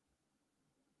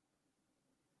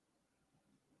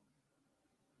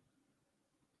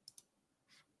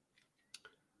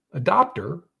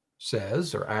 Adopter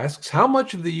says or asks, how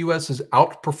much of the U.S.'s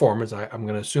outperformance, I'm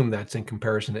going to assume that's in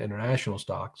comparison to international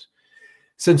stocks,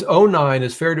 since 2009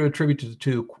 is fair to attribute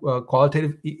to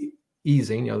qualitative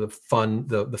easing, you know,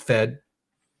 the Fed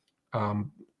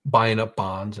buying up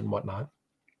bonds and whatnot,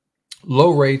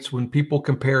 low rates when people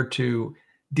compare to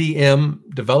DM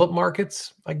developed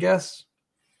markets, I guess.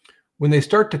 When they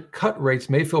start to cut rates,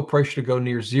 may feel pressure to go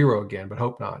near zero again, but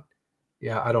hope not.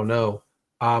 Yeah, I don't know.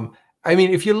 I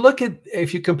mean, if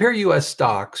you compare U.S.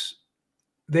 stocks,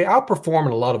 they outperform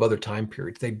in a lot of other time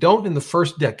periods. They don't in the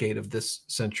first decade of this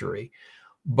century,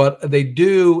 but they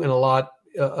do in a lot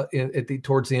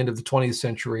towards the end of the 20th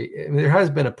century. I mean, there has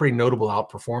been a pretty notable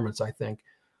outperformance, I think,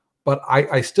 but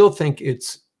I still think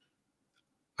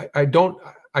I don't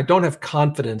have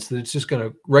confidence that it's just going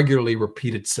to regularly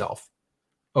repeat itself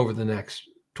over the next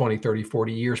 20, 30,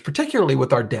 40 years, particularly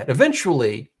with our debt.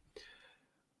 Eventually,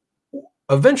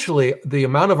 the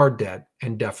amount of our debt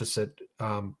and deficit,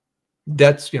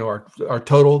 debt's, you know, our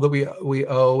total that we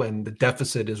owe, and the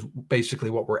deficit is basically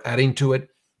what we're adding to it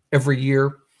every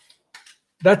year.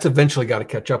 That's eventually got to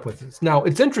catch up with us. Now,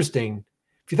 it's interesting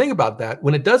if you think about that.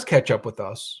 When it does catch up with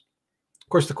us, of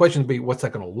course, the question would be, what's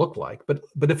that going to look like? But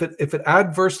if it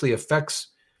adversely affects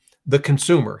the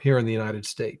consumer here in the United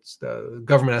States, the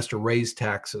government has to raise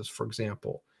taxes, for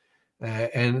example.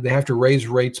 And they have to raise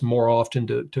rates more often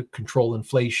to control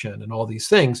inflation and all these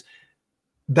things.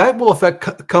 That will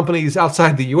affect companies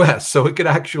outside the U.S., so it could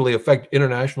actually affect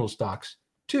international stocks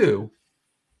too.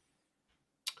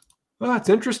 Well, that's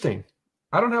interesting.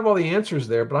 I don't have all the answers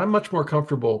there, but I'm much more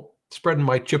comfortable spreading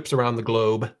my chips around the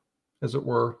globe, as it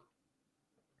were.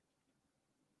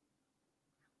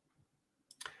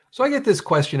 So I get this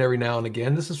question every now and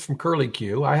again. This is from Curly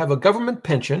Q. I have a government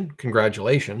pension.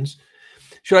 Congratulations.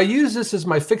 Should I use this as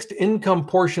my fixed income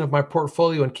portion of my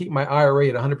portfolio and keep my IRA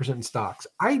at 100% in stocks?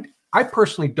 I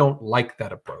personally don't like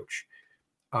that approach.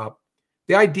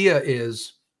 The idea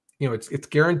is, you know, it's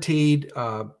guaranteed,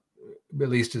 at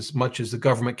least as much as the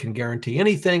government can guarantee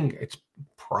anything. It's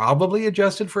probably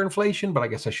adjusted for inflation, but I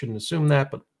guess I shouldn't assume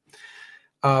that.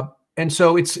 But and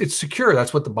so it's secure.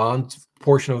 That's what the bonds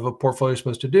portion of a portfolio is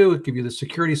supposed to do. It give you the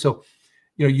security. So,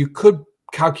 you know, you could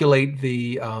calculate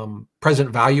the present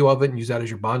value of it and use that as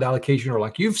your bond allocation, or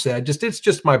like you've said, it's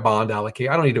just my bond allocate.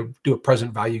 I don't need to do a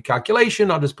present value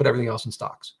calculation. I'll just put everything else in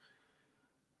stocks.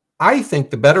 I think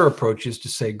the better approach is to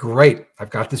say, great, I've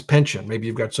got this pension. Maybe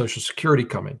you've got Social Security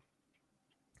coming.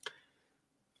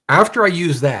 After I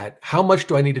use that, how much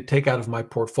do I need to take out of my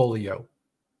portfolio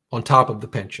on top of the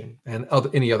pension and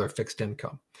any other fixed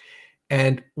income?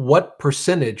 And what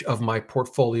percentage of my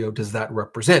portfolio does that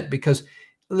represent? Because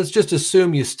let's just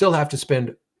assume you still have to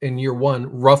spend in year one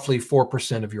roughly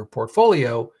 4% of your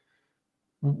portfolio.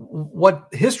 what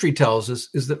history tells us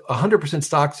is that 100%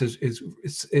 stocks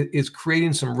is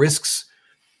creating some risks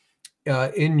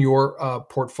in your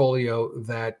portfolio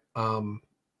that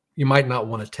you might not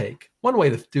want to take. One way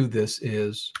to do this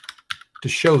is to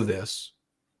show this.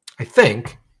 I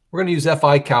think we're going to use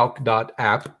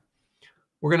ficalc.app.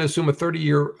 We're going to assume a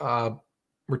 30-year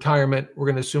retirement. We're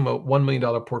going to assume a $1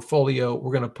 million portfolio.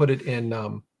 We're going to put it in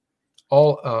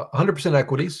all 100%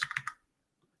 equities.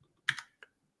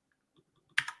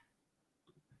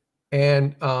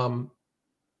 And we're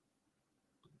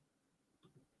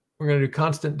going to do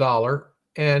constant dollar.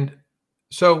 And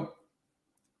so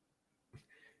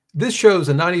this shows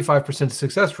a 95%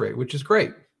 success rate, which is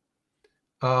great.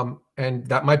 And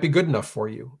that might be good enough for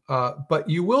you. But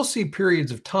you will see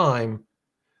periods of time.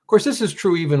 Of course, this is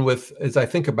true even with, as I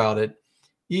think about it,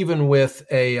 even with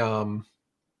a,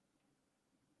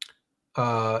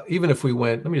 even if we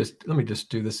went, let me just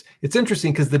do this. It's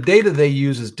interesting because the data they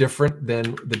use is different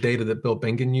than the data that Bill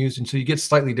Bingen used. And so you get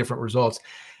slightly different results.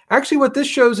 Actually, what this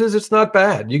shows is it's not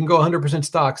bad. You can go 100%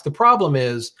 stocks. The problem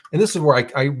is, and this is where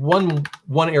I one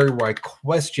area where I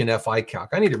question ficalc.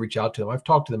 I need to reach out to them. I've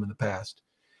talked to them in the past.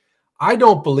 I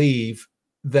don't believe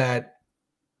that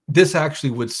this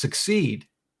actually would succeed.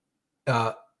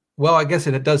 Well, I guess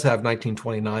it does have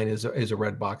 1929 is a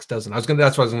red box, doesn't it?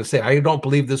 That's what I was going to say. I don't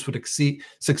believe this would succeed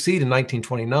in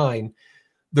 1929.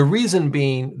 The reason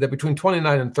being that between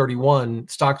 29 and 31,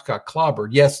 stocks got clobbered.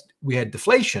 Yes, we had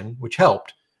deflation, which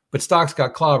helped, but stocks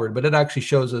got clobbered. But it actually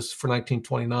shows us for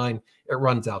 1929, it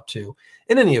runs out too.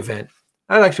 In any event,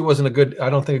 that actually wasn't I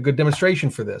don't think a good demonstration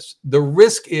for this. The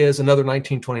risk is another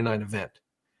 1929 event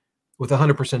with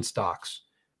 100% stocks.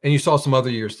 And you saw some other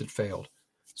years that failed.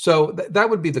 So that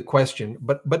would be the question.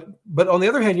 But on the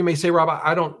other hand, you may say, Rob,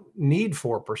 I don't need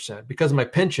 4% because of my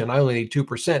pension. I only need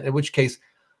 2%, in which case,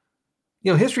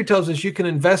 history tells us you can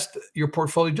invest your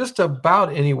portfolio just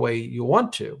about any way you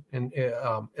want to, and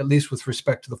at least with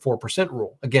respect to the 4%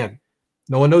 rule. Again,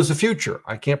 no one knows the future.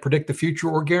 I can't predict the future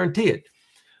or guarantee it.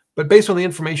 But based on the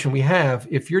information we have,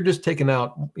 if you're just taking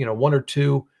out, 1 or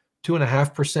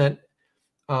 2.5%,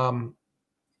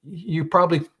 you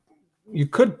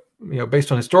could,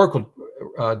 based on historical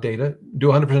data, do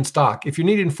 100% stock. If you're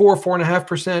needing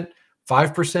 4.5%,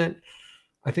 5%,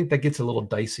 I think that gets a little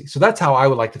dicey. So that's how I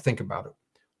would like to think about it.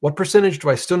 What percentage do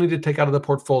I still need to take out of the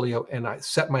portfolio? And I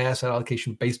set my asset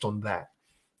allocation based on that.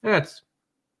 That's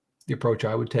the approach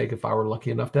I would take if I were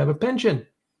lucky enough to have a pension,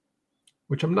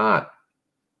 which I'm not.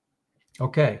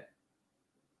 Okay.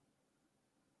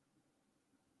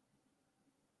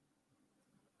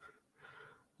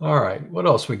 All right. What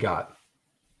else we got?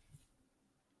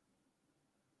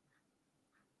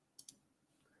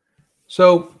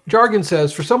 So Jargon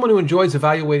says, for someone who enjoys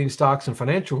evaluating stocks and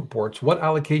financial reports, what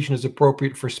allocation is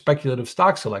appropriate for speculative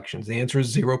stock selections? The answer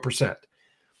is 0%.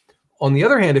 On the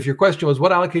other hand, if your question was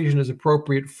what allocation is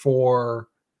appropriate for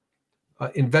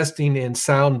investing in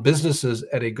sound businesses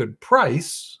at a good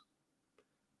price,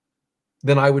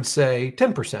 then I would say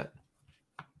 10%.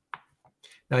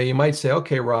 Now you might say,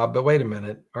 okay, Rob, but wait a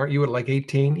minute. Aren't you at like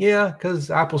 18? Yeah,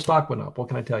 because Apple stock went up. What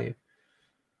can I tell you?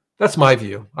 That's my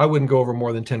view. I wouldn't go over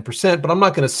more than 10%, but I'm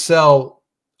not going to sell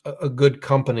a good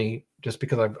company just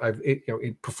because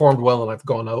it performed well and I've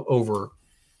gone over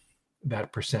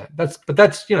that percent. That's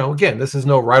again, this is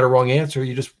no right or wrong answer.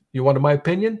 You wanted my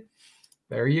opinion?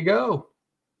 There you go.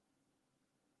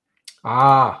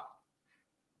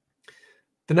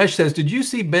 Dinesh says, did you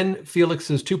see Ben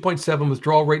Felix's 2.7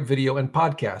 withdrawal rate video and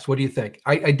podcast? What do you think?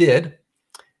 I did.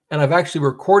 And I've actually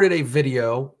recorded a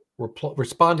video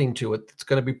responding to it. It's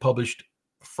going to be published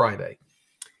Friday.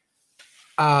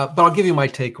 But I'll give you my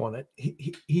take on it.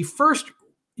 He first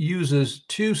uses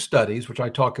two studies, which I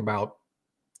talk about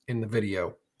in the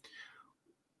video.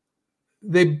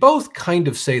 They both kind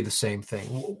of say the same thing.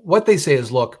 What they say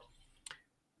is, look,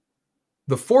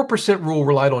 the 4% rule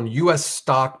relied on U.S.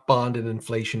 stock, bond, and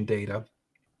inflation data.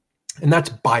 And that's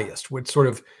biased. It's sort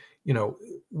of,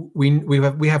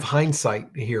 we have hindsight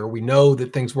here. We know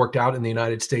that things worked out in the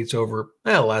United States over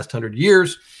the last 100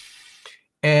 years.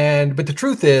 But the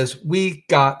truth is we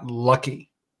got lucky.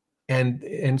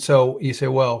 And so you say,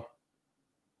 well,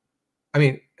 I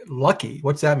mean, lucky,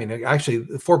 what's that mean? Actually,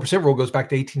 the 4% rule goes back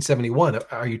to 1871.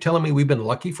 Are you telling me we've been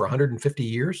lucky for 150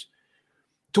 years?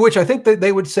 To which I think that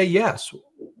they would say yes.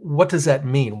 What does that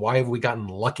mean? Why have we gotten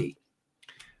lucky?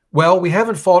 Well, we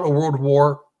haven't fought a world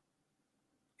war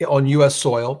on U.S.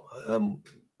 soil.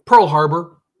 Pearl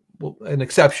Harbor, an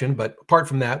exception, but apart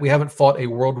from that, we haven't fought a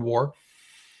world war.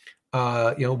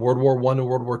 World War I and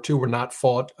World War II were not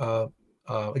fought,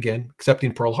 again,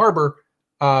 excepting Pearl Harbor,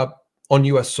 on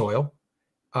U.S. soil.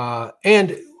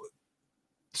 And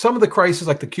some of the crises,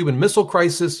 like the Cuban Missile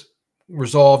Crisis,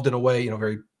 resolved in a way,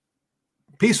 very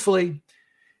peacefully.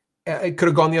 It could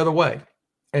have gone the other way.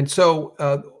 And so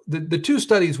the two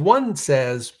studies, one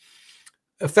says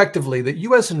effectively that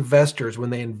U.S. investors, when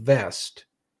they invest,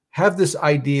 have this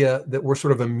idea that we're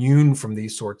sort of immune from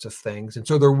these sorts of things. And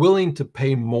so they're willing to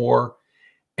pay more.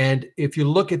 And if you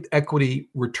look at equity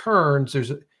returns,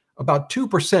 there's about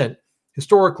 2%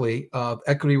 historically of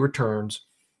equity returns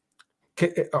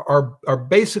are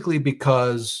basically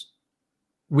because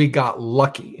we got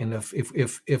lucky. And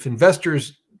if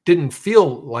investors didn't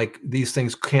feel like these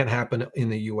things can't happen in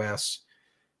the U.S.,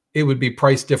 it would be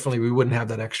priced differently. We wouldn't have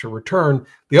that extra return.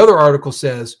 The other article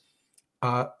says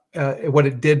what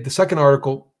it did. The second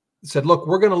article said, look,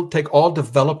 we're going to take all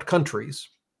developed countries,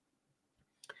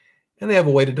 and they have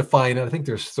a way to define it. I think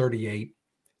there's 38.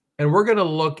 And we're going to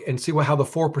look and see how the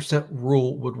 4%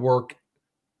 rule would work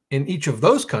in each of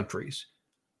those countries,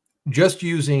 just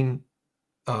using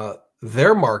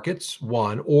their markets,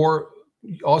 one, or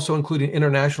also including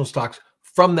international stocks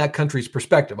from that country's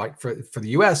perspective. Like for the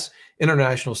U.S.,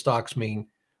 international stocks mean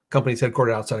companies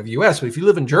headquartered outside of the U.S. But if you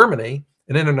live in Germany,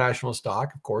 an international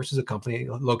stock, of course, is a company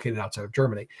located outside of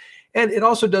Germany. And it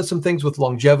also does some things with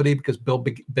longevity, because Bill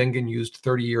Bengen used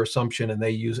 30-year assumption, and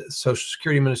they use Social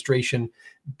Security Administration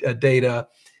data,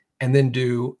 and then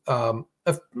do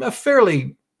a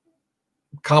fairly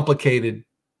complicated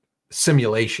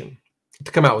simulation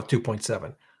to come out with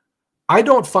 2.7. I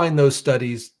don't find those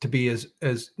studies to be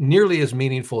as nearly as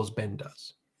meaningful as Ben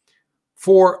does,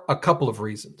 for a couple of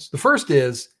reasons. The first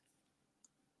is,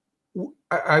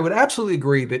 I would absolutely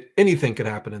agree that anything could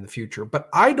happen in the future, but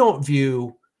I don't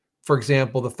view, for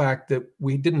example, the fact that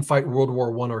we didn't fight World War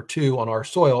I or II on our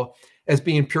soil as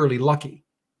being purely lucky.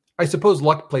 I suppose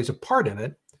luck plays a part in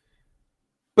it,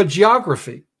 but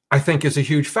geography, I think, is a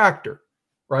huge factor,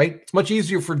 right? It's much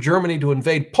easier for Germany to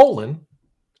invade Poland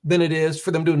than it is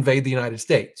for them to invade the United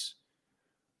States.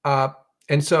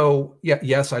 And so,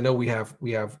 yes, I know we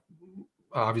have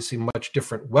obviously much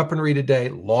different weaponry today,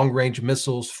 long-range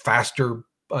missiles, faster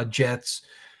jets,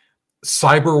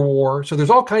 cyber war. So there's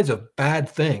all kinds of bad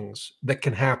things that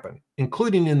can happen,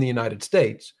 including in the United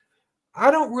States.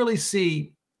 I don't really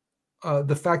see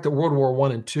the fact that World War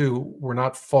I and II were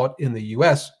not fought in the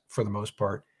U.S. for the most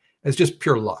part as just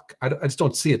pure luck. I just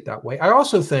don't see it that way. I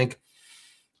also think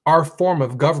our form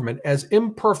of government, as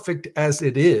imperfect as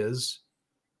it is,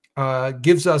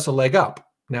 gives us a leg up.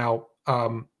 Now,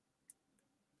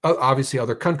 obviously,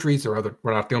 other countries we're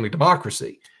not the only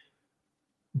democracy.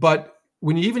 But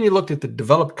when you looked at the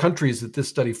developed countries that this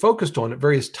study focused on at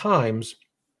various times,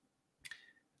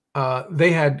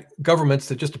 they had governments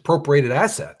that just appropriated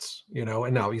assets,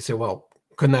 and now you say, well,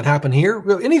 couldn't that happen here?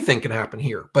 Well, anything can happen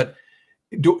here. But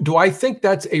do I think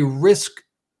that's a risk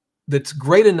that's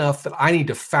great enough that I need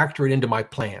to factor it into my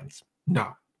plans?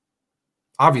 No.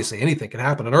 Obviously, anything can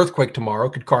happen. An earthquake tomorrow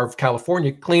could carve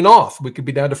California clean off. We could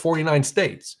be down to 49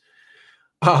 states.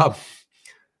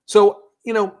 So,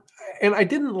 and I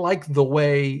didn't like the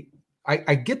way,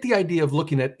 I get the idea of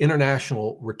looking at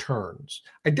international returns.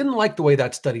 I didn't like the way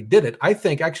that study did it. I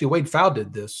think actually Wade Pfau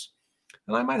did this,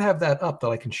 and I might have that up that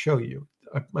I can show you.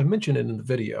 I mentioned it in the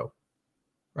video.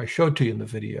 I showed to you in the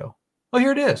video. Oh,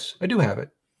 here it is. I do have it.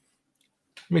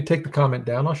 Let me take the comment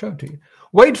down. I'll show it to you.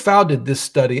 Wade Pfau did this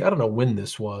study. I don't know when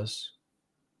this was.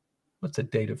 What's the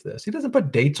date of this? He doesn't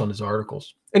put dates on his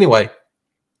articles. Anyway,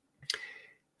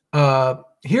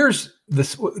 here's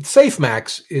this.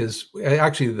 SafeMax is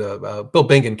actually the Bill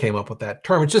Bengen came up with that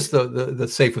term. It's just the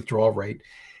safe withdrawal rate.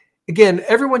 Again,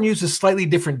 everyone uses slightly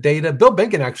different data. Bill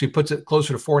Bengen actually puts it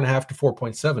closer to 4.5 to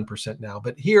 4.7% now.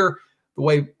 But here, the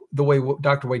way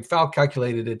Dr. Wade Pfau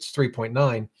calculated, it's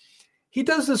 3.9. He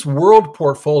does this world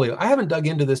portfolio. I haven't dug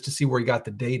into this to see where he got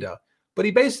the data, but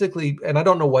he basically, and I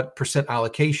don't know what percent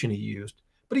allocation he used,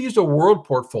 but he used a world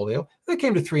portfolio that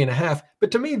came to 3.5. But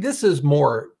to me, this is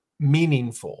more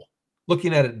meaningful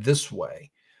looking at it this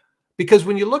way, because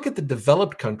when you look at the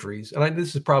developed countries, and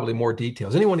this is probably more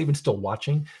details. Anyone even still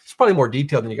watching? It's probably more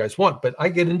detail than you guys want, but I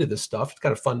get into this stuff. It's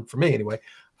kind of fun for me anyway.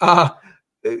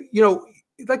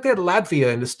 Like they had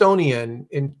Latvia and Estonia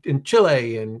and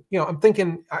Chile. And, I'm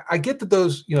thinking, I get that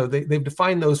those, they've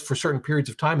defined those for certain periods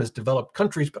of time as developed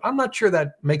countries, but I'm not sure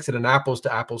that makes it an apples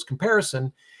to apples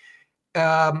comparison.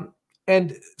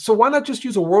 And so why not just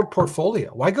use a world portfolio?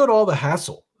 Why go to all the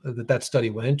hassle that study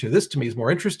went into? This to me is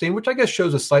more interesting, which I guess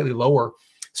shows a slightly lower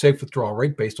safe withdrawal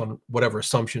rate based on whatever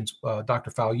assumptions Dr.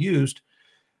 Pfau used.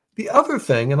 The other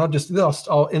thing, and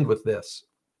I'll end with this.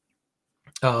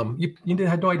 You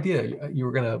had no idea you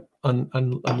were going to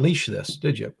unleash this,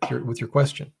 did you, with your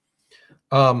question?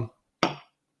 So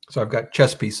I've got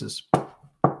chess pieces.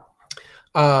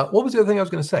 What was the other thing I was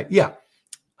going to say? Yeah,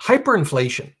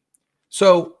 hyperinflation.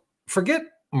 So forget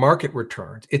market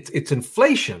returns. It's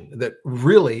inflation that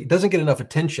really doesn't get enough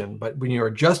attention. But when you're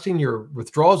adjusting your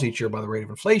withdrawals each year by the rate of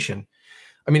inflation,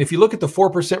 I mean, if you look at the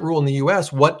 4% rule in the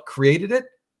US, what created it?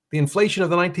 The inflation of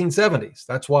the 1970s.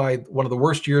 That's why one of the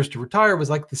worst years to retire was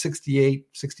like the 68,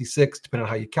 66, depending on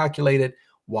how you calculate it.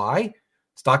 Why?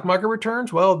 Stock market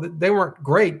returns? Well, they weren't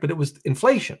great, but it was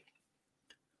inflation.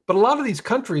 But a lot of these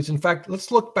countries, in fact,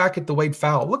 let's look back at the Wade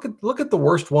Fowle. Look at the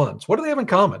worst ones. What do they have in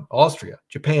common? Austria,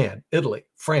 Japan, Italy,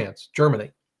 France,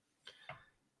 Germany.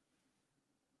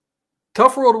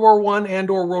 Tough World War I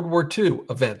and/or World War II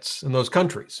events in those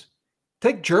countries.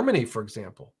 Take Germany, for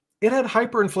example. It had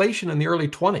hyperinflation in the early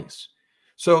 20s.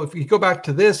 So if you go back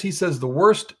to this, he says the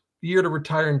worst year to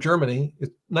retire in Germany is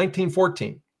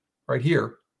 1914, right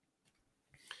here.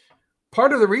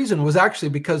 Part of the reason was actually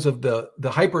because of the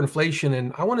hyperinflation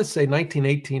in, I want to say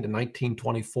 1918 to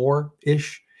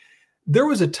 1924-ish. There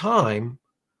was a time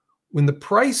when the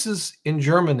prices in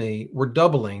Germany were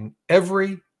doubling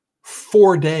every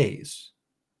 4 days.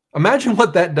 Imagine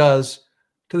what that does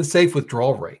to the safe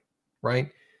withdrawal rate, right?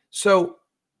 So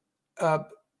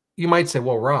you might say,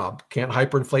 well, Rob, can't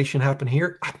hyperinflation happen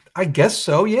here? I guess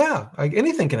so, yeah.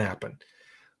 Anything can happen.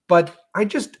 But I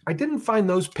didn't find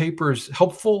those papers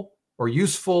helpful or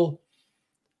useful.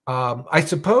 I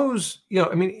suppose,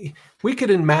 I mean, we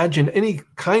could imagine any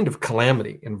kind of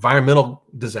calamity, environmental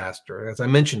disaster, as I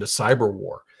mentioned, a cyber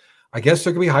war. I guess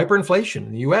there could be hyperinflation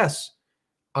in the US,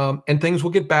 and things will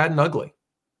get bad and ugly.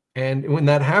 And when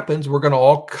that happens, we're going to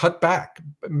all cut back,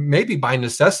 maybe by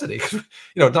necessity. It's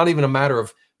not even a matter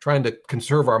of trying to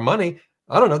conserve our money.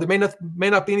 I don't know. There may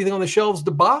not be anything on the shelves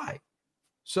to buy.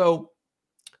 So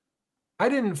I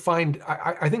didn't find,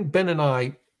 I think Ben and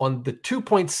I, on the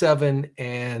 2.7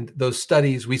 and those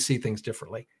studies, we see things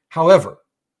differently. However,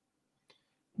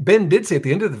 Ben did say at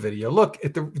the end of the video, look,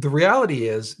 the reality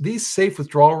is these safe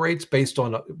withdrawal rates based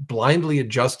on blindly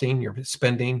adjusting your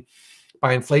spending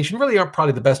by inflation really aren't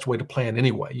probably the best way to plan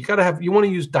anyway. You want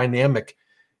to use dynamic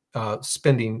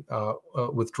spending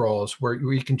withdrawals where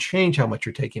you can change how much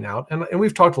you're taking out. And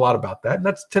we've talked a lot about that. And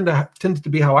that's tends to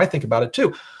be how I think about it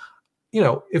too.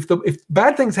 If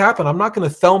bad things happen, I'm not going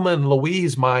to Thelma and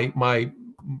Louise my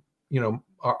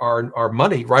our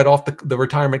money right off the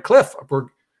retirement cliff. We're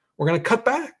going to cut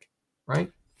back,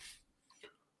 right?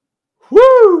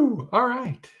 Woo! All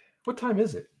right. What time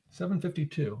is it?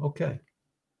 7:52. Okay.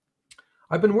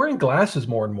 I've been wearing glasses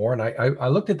more and more, and I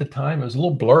looked at the time. It was a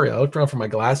little blurry. I looked around for my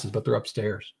glasses, but they're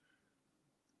upstairs.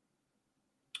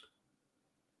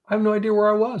 I have no idea where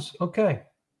I was. Okay.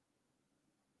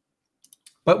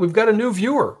 But we've got a new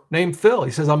viewer named Phil.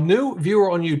 He says, I'm new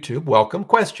viewer on YouTube. Welcome.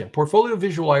 Question. Portfolio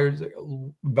Visualizer.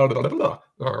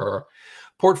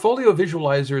 Portfolio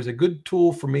Visualizer is a good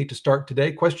tool for me to start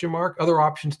today? ? Other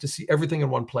options to see everything in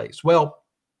one place. Well,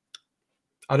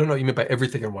 I don't know what you mean by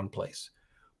everything in one place.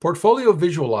 Portfolio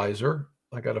Visualizer,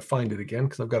 I got to find it again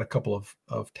because I've got a couple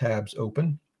of tabs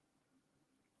open.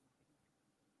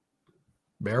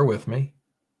 Bear with me.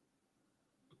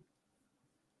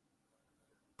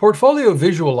 Portfolio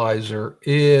Visualizer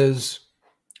is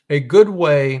a good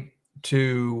way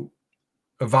to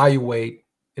evaluate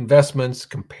investments,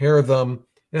 compare them.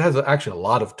 It has actually a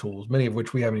lot of tools, many of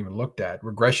which we haven't even looked at.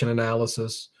 Regression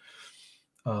analysis,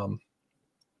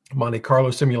 Monte Carlo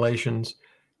simulations.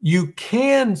 You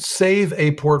can save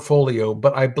a portfolio,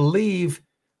 but I believe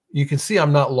you can see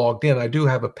I'm not logged in. I do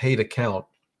have a paid account,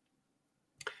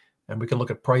 and we can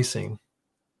look at pricing.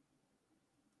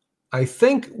 I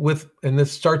think and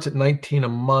this starts at $19 a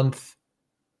month.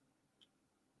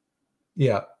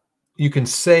 Yeah, you can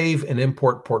save and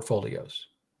import portfolios.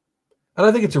 And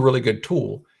I think it's a really good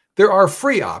tool. There are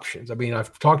free options. I mean,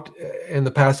 I've talked in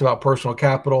the past about Personal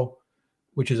Capital,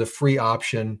 which is a free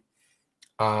option.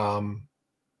 I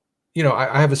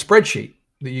have a spreadsheet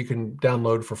that you can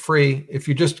download for free. If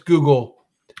you just Google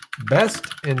best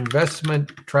investment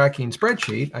tracking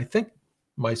spreadsheet, I think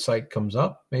my site comes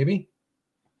up, maybe.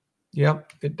 Yeah,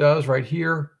 it does right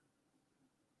here.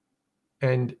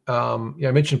 And I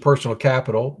mentioned Personal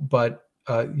Capital, but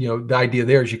the idea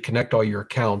there is you connect all your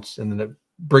accounts and then it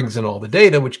brings in all the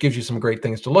data, which gives you some great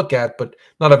things to look at, but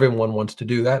not everyone wants to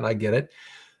do that, and I get it.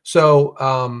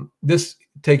 So this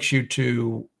takes you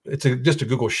to, just a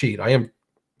Google Sheet. I am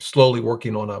slowly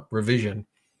working on a revision,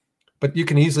 but you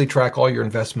can easily track all your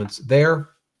investments there.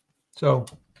 So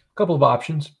a couple of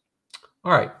options.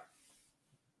 All right.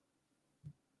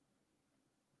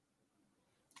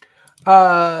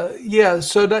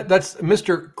 So that's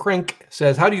Mr. Crink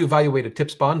says, how do you evaluate a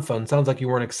TIPS bond fund? Sounds like you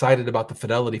weren't excited about the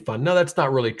Fidelity fund. No, that's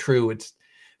not really true.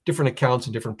 different accounts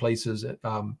in different places.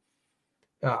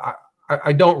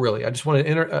 I don't really. I just want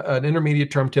an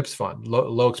intermediate term tips fund,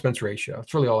 low expense ratio.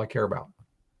 That's really all I care about.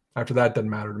 After that, it doesn't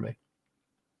matter to me.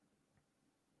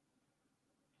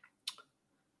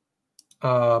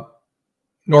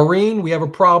 Noreen, we have a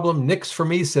problem. Nix for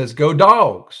me says, go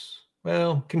dogs.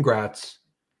 Well, congrats.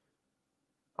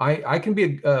 I can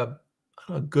be a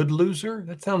good loser.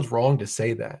 That sounds wrong to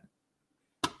say that.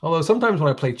 Although sometimes when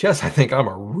I play chess, I think I'm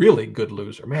a really good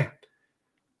loser, man.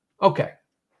 Okay.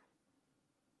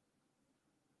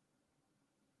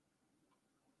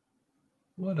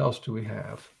 What else do we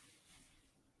have?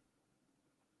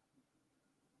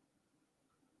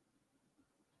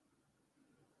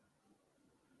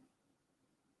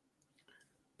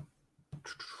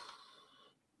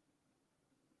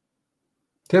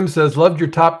 Tim says, loved your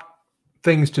top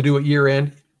things to do at year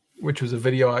end, which was a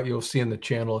video you'll see in the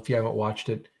channel if you haven't watched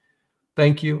it.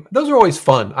 Thank you. Those are always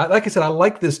fun. Like I said, I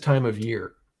like this time of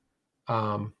year.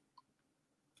 I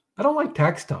don't like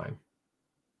tax time.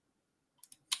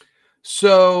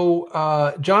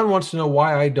 So John wants to know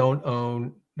why I don't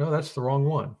own. No, that's the wrong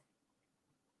one.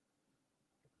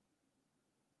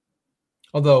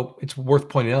 Although it's worth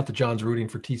pointing out that John's rooting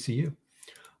for TCU.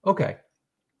 Okay,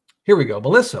 here we go.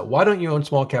 Melissa, why don't you own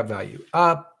small cap value?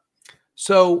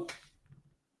 So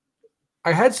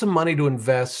I had some money to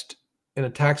invest in a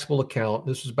taxable account.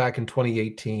 This was back in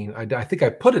 2018. I think I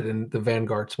put it in the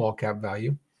Vanguard small cap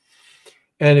value.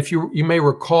 And if you may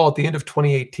recall, at the end of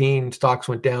 2018, stocks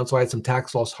went down. So I had some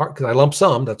tax loss because I lump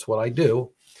sum. That's what I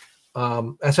do.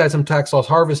 So I had some tax loss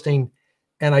harvesting,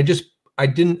 and I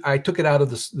took it out of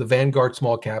the Vanguard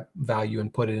small cap value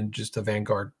and put it in just a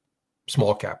Vanguard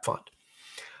small cap fund.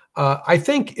 I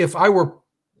think if I were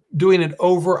doing it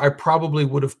over, I probably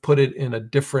would have put it in a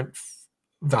different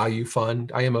value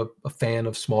fund. I am a fan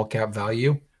of small cap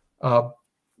value.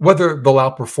 Whether they'll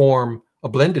outperform a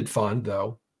blended fund,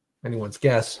 though, anyone's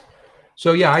guess.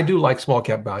 So yeah, I do like small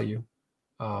cap value.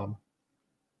 But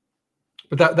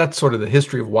that's sort of the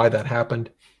history of why that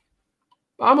happened.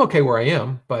 I'm okay where I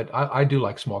am, but I do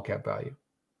like small cap value.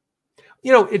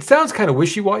 You know, it sounds kind of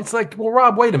wishy-washy. It's like, well,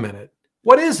 Rob, wait a minute.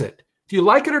 What is it? Do you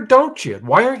like it or don't you?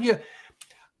 Why aren't you?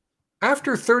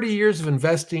 After 30 years of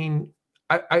investing,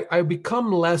 I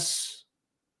become less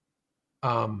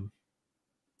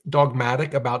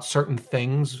dogmatic about certain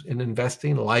things in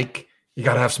investing, like you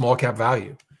got to have small cap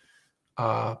value.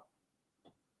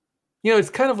 It's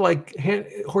kind of like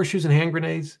horseshoes and hand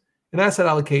grenades. An asset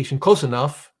allocation, close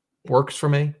enough, works for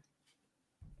me.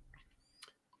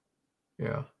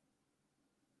 Yeah.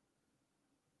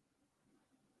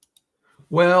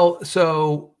 Well,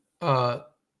 so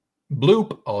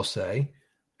Bloop, I'll say,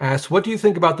 asks, what do you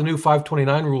think about the new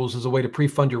 529 rules as a way to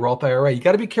pre-fund your Roth IRA? You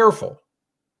got to be careful.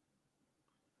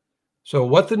 So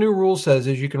what the new rule says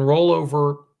is you can roll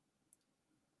over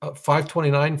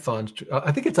 529 funds.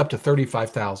 I think it's up to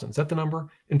 35,000. Is that the number?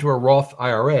 Into a Roth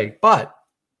IRA. But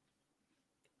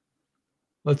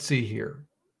let's see here.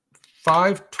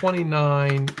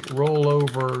 529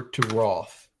 rollover to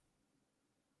Roth.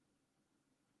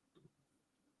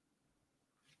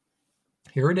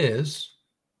 Here it is.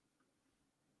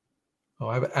 Oh,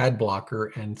 I have an ad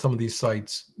blocker, and some of these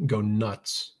sites go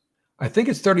nuts. I think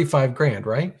it's 35 grand,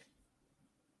 right?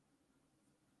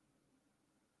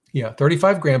 Yeah,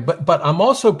 35 grand. But I'm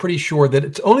also pretty sure that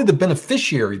it's only the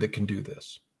beneficiary that can do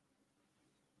this.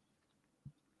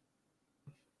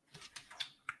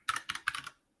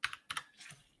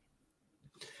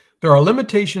 There are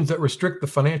limitations that restrict the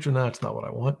financial. No, that's not what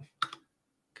I want.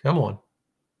 Come on.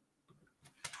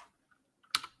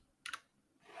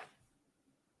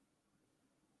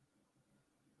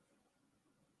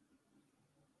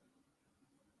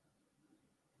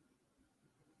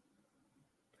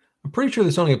 I'm pretty sure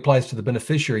this only applies to the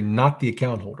beneficiary, not the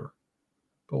account holder.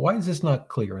 But why is this not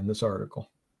clear in this article?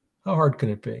 How hard can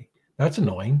it be? That's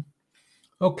annoying.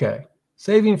 Okay.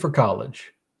 Saving for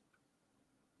college.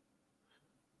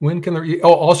 When can there?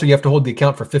 Oh, also you have to hold the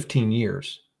account for 15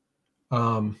 years.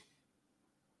 Yeah,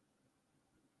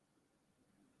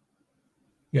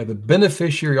 the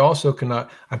beneficiary also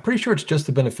cannot. I'm pretty sure it's just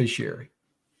the beneficiary.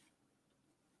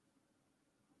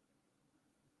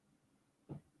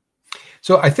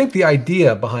 So I think the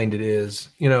idea behind it is,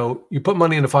 you put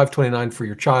money into 529 for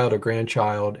your child or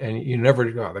grandchild, and you never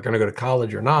know they're going to go to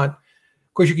college or not.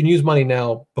 Of course, you can use money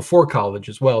now before college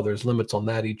as well. There's limits on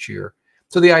that each year.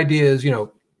 So the idea is,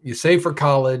 you save for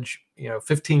college,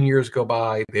 15 years go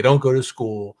by, they don't go to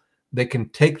school. They can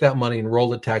take that money and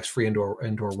roll it tax-free into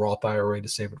a Roth IRA to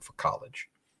save it for college.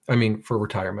 For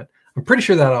retirement. I'm pretty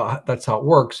sure that's how it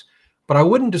works. But I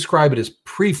wouldn't describe it as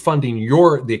pre-funding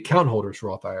the account holder's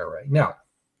Roth IRA. Now,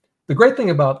 The great thing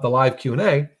about the live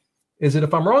Q&A is that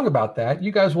if I'm wrong about that,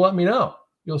 you guys will let me know.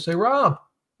 You'll say, Rob,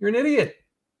 you're an idiot.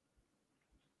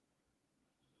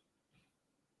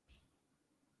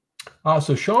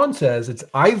 So Sean says it's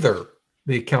either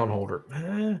the account holder.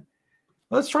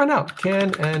 Let's try now.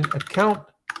 Can an account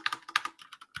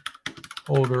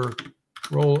holder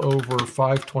roll over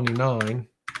 529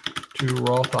 to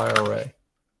Roth IRA?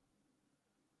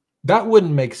 That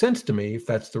wouldn't make sense to me if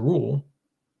that's the rule.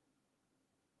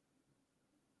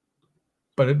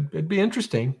 But it'd be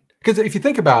interesting. Because if you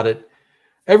think about it,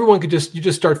 everyone could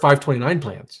just start 529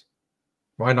 plans.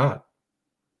 Why not?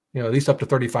 At least up to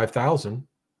 35,000.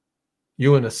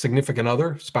 You and a significant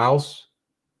other, spouse,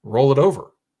 roll it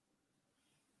over.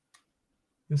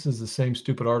 This is the same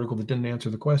stupid article that didn't answer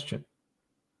the question.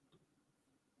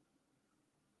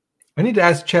 I need to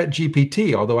ask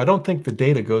ChatGPT, although I don't think the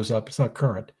data goes up. It's not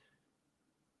current.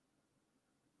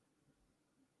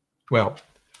 Well,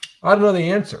 I don't know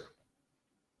the answer.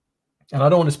 And I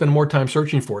don't want to spend more time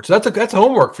searching for it. So that's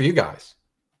homework for you guys.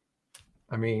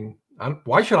 I mean,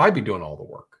 why should I be doing all the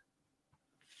work?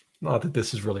 Not that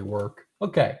this is really work.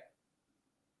 Okay.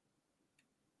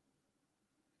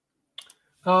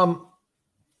 So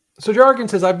Jargon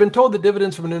says, I've been told that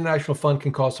dividends from an international fund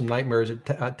can cause some nightmares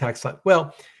at tax time.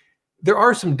 Well, there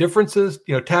are some differences.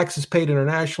 Taxes paid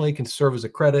internationally can serve as a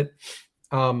credit.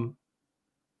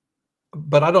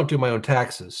 But I don't do my own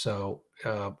taxes, so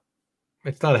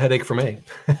it's not a headache for me.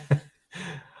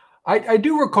 I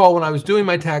do recall when I was doing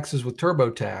my taxes with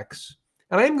TurboTax,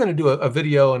 and I am going to do a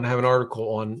video and have an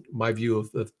article on my view of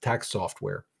the tax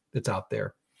software that's out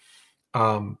there.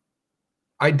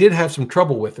 I did have some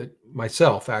trouble with it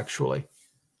myself, actually.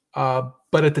 But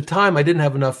at the time, I didn't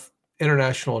have enough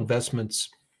international investments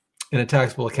in a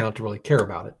taxable account to really care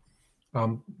about it.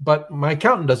 But my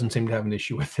accountant doesn't seem to have an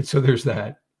issue with it, so there's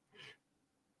that.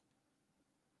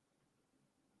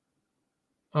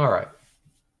 All right.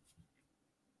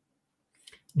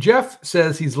 Jeff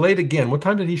says he's late again. What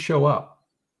time did he show up?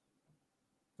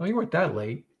 Oh, you weren't that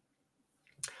late.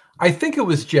 I think it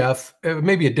was Jeff,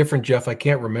 maybe a different Jeff, I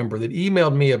can't remember, that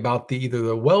emailed me about either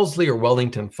the Wellesley or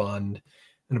Wellington fund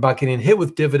and about getting hit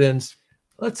with dividends.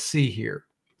 Let's see here.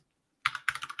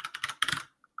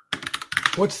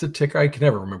 What's the ticker? I can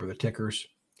never remember the tickers.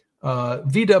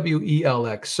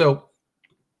 VWELX. So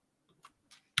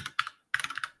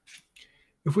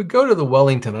if we go to the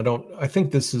Wellington, I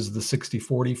think this is the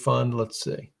 60/40 fund. Let's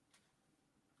see.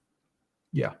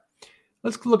 Yeah.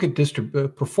 Let's look at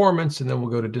performance, and then we'll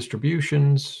go to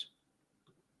distributions.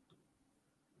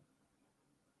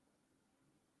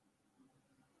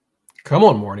 Come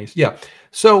on, Mornies. Yeah.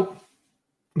 So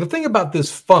the thing about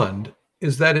this fund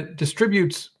is that it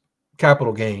distributes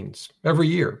capital gains every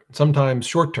year, sometimes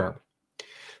short term.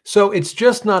 So it's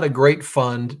just not a great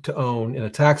fund to own in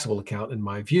a taxable account, in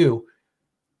my view.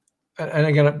 And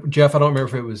again, Jeff, I don't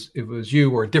remember if it was you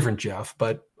or a different Jeff,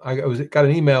 but I got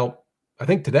an email, I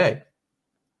think today.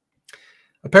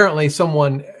 Apparently,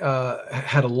 someone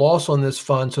had a loss on this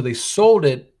fund, so they sold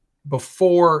it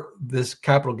before this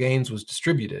capital gains was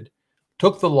distributed.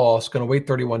 Took the loss, going to wait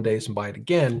 31 days and buy it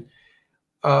again.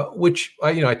 Which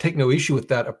I take no issue with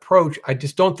that approach. I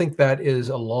just don't think that is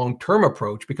a long-term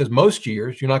approach, because most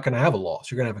years you're not going to have a loss.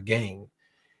 You're going to have a gain,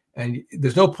 and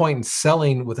there's no point in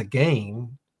selling with a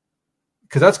gain,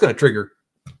 because that's going to trigger,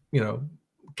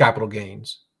 capital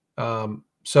gains.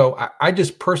 So I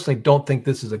just personally don't think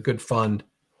this is a good fund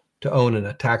to own in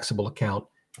a taxable account.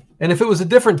 And if it was a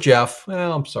different Jeff,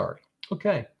 well, I'm sorry.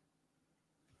 Okay.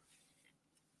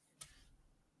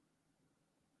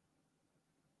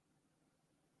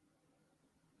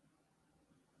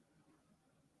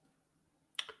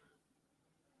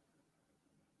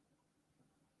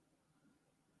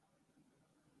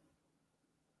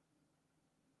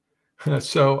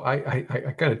 So I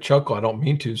kind of chuckle. I don't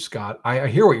mean to, Scott. I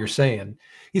hear what you're saying.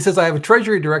 He says, I have a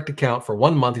Treasury Direct account for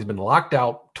 1 month. He's been locked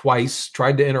out twice,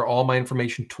 tried to enter all my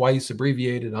information twice,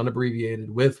 abbreviated, unabbreviated,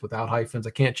 without hyphens.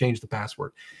 I can't change the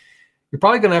password. You're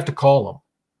probably going to have to call them.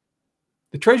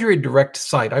 The Treasury Direct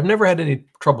site, I've never had any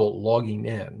trouble logging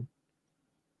in,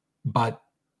 but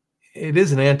it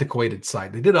is an antiquated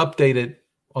site. They did update it,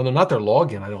 although not their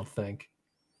login, I don't think.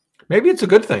 Maybe it's a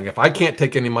good thing. If I can't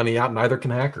take any money out, neither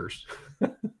can hackers.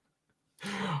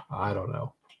 I don't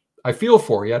know. I feel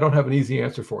for you. I don't have an easy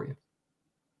answer for you.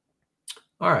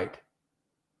 All right.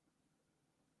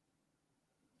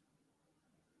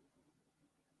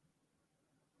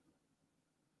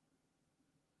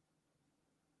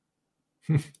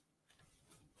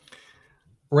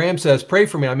 Ram says, pray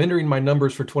for me. I'm entering my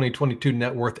numbers for 2022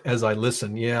 net worth as I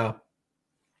listen. Yeah.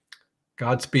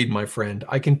 Godspeed, my friend.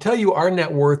 I can tell you our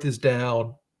net worth is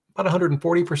down. Not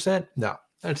 140%? No,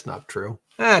 that's not true.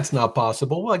 That's not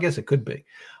possible. Well, I guess it could be.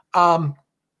 I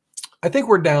think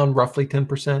we're down roughly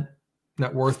 10%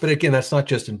 net worth. But again, that's not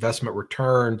just investment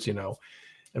returns, and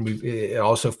it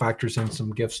also factors in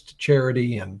some gifts to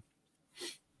charity. And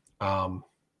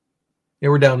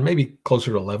we're down maybe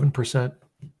closer to 11%.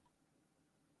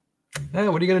 What are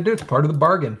you going to do? It's part of the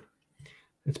bargain.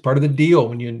 It's part of the deal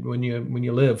when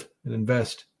you live and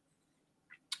invest.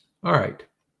 All right.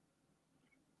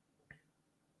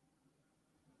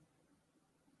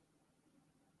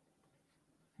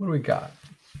 What do we got?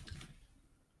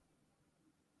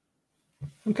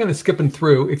 I'm kind of skipping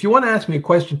through. If you want to ask me a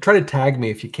question, try to tag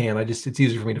me if you can. It's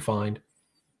easier for me to find.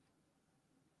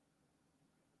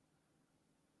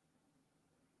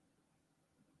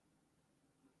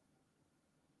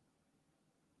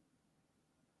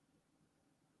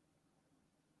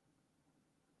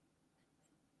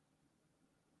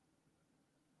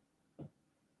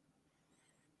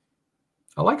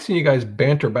 I like seeing you guys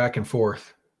banter back and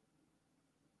forth.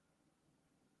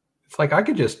 It's like I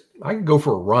could go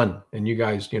for a run and you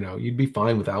guys, you'd be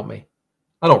fine without me.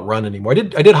 I don't run anymore. I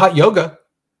did hot yoga.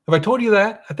 Have I told you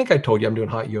that? I think I told you I'm doing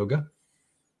hot yoga.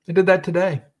 I did that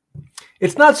today.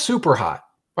 It's not super hot,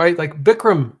 right? Like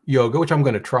Bikram yoga, which I'm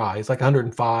going to try. It's like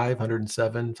 105,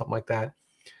 107, something like that.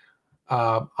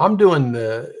 I'm doing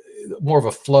more of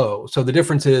a flow. So the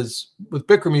difference is with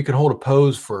Bikram, you can hold a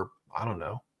pose for, I don't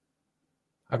know.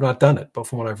 I've not done it, but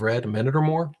from what I've read, a minute or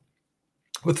more.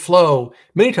 With flow,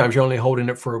 many times you're only holding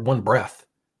it for one breath,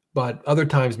 but other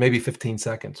times maybe 15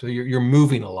 seconds. So you're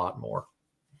moving a lot more.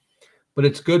 But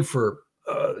it's good for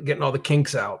getting all the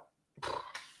kinks out.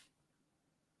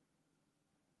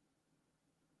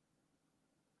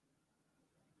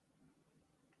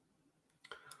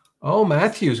 Oh,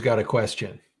 Matthew's got a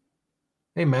question.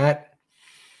 Hey, Matt.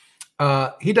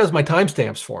 He does my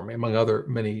timestamps for me, among other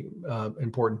many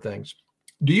important things.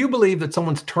 Do you believe that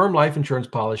someone's term life insurance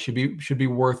policy should be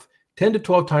worth 10 to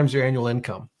 12 times their annual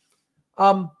income?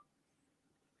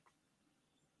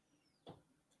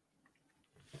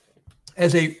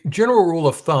 As a general rule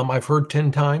of thumb, I've heard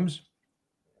 10 times,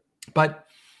 but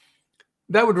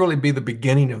that would really be the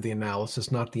beginning of the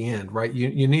analysis, not the end, right?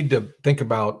 You need to think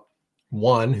about,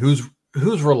 one, who's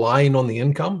relying on the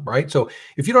income, right? So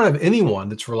if you don't have anyone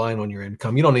that's relying on your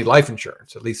income, you don't need life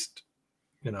insurance, at least.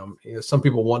 Some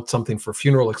people want something for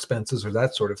funeral expenses or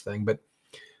that sort of thing, but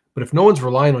if no one's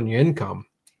relying on your income,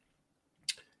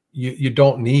 you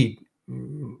don't need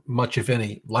much, if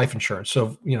any, life insurance.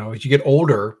 So, as you get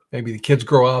older, maybe the kids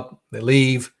grow up, they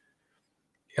leave.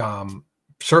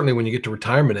 Certainly when you get to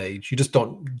retirement age, you just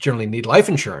don't generally need life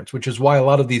insurance, which is why a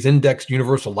lot of these indexed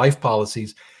universal life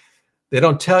policies, they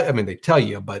tell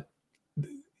you, but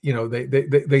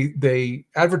they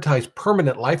advertise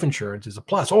permanent life insurance as a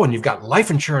plus. Oh, and you've got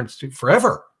life insurance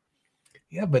forever.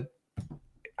 Yeah, but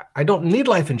I don't need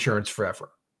life insurance forever.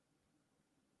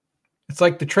 It's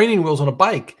like the training wheels on a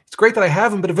bike. It's great that I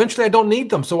have them, but eventually I don't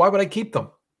need them. So why would I keep them?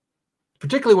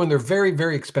 Particularly when they're very,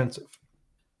 very expensive.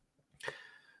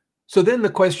 So then the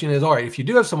question is, all right, if you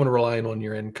do have someone relying on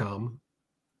your income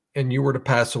and you were to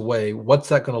pass away, what's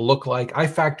that going to look like? I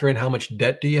factor in how much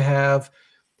debt do you have?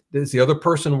 Is the other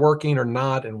person working or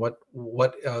not? And what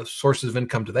sources of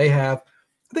income do they have?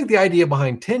 I think the idea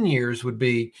behind 10 years would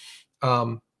be,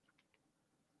 that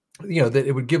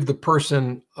it would give the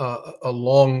person a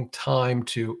long time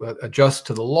to adjust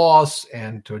to the loss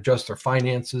and to adjust their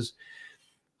finances.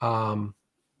 A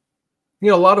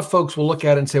lot of folks will look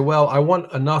at it and say, well, I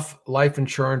want enough life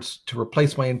insurance to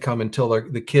replace my income until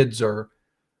the kids are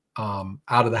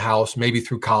out of the house, maybe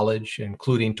through college,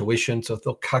 including tuition. So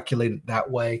they'll calculate it that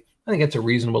way. I think that's a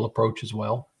reasonable approach as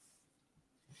well.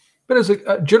 But as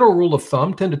a general rule of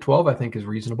thumb, 10 to 12, I think is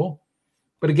reasonable.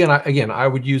 But again, I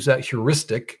would use that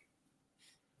heuristic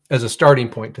as a starting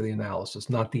point to the analysis,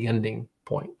 not the ending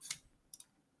point.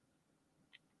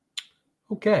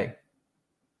 Okay.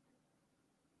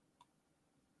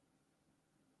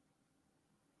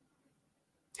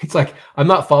 It's like, I'm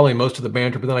not following most of the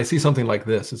banter, but then I see something like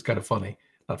this. It's kind of funny.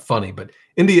 Not funny, but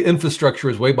India infrastructure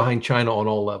is way behind China on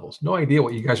all levels. No idea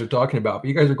what you guys are talking about, but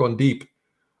you guys are going deep.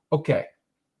 Okay.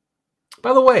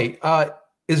 By the way,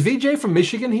 is VJ from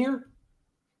Michigan here?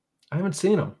 I haven't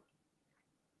seen him.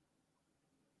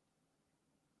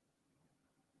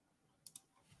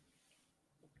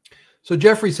 So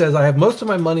Jeffrey says, I have most of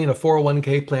my money in a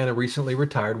 401k plan and recently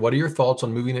retired. What are your thoughts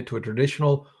on moving it to a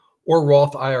traditional or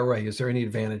Roth IRA? Is there any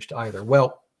advantage to either?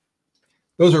 Well,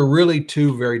 those are really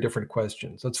two very different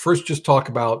questions. Let's first just talk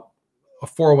about a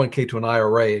 401k to an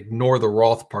IRA. Ignore the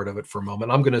Roth part of it for a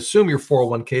moment. I'm going to assume your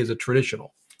 401k is a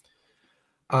traditional.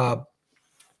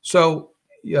 So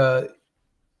the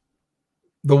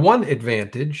one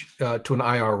advantage to an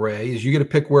IRA is you get to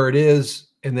pick where it is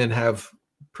and then have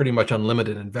pretty much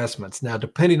unlimited investments. Now,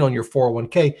 depending on your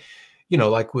 401k,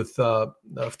 like with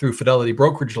through Fidelity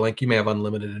Brokerage Link, you may have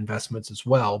unlimited investments as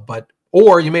well.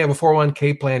 Or you may have a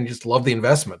 401k plan, you just love the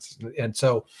investments. And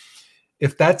so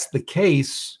if that's the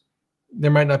case,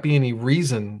 there might not be any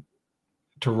reason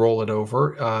to roll it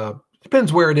over.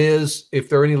 Depends where it is, if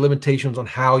there are any limitations on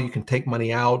how you can take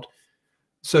money out.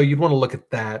 So you'd want to look at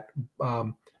that.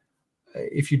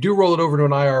 If you do roll it over to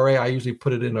an IRA, I usually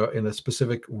put it in a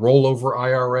specific rollover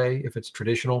IRA if it's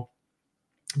traditional.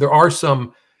 There are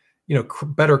some,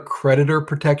 better creditor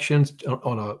protections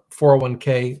on a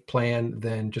 401k plan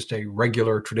than just a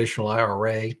regular traditional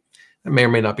IRA. That may or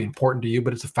may not be important to you,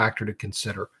 but it's a factor to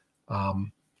consider.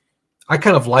 I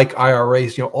kind of like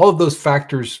IRAs. All of those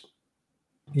factors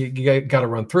you got to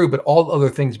run through, but all other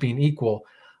things being equal,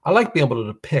 I like being able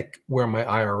to pick where my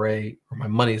IRA or my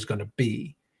money is going to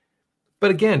be.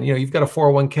 But again, you've got a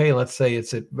 401k, let's say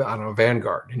it's at,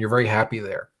 Vanguard, and you're very happy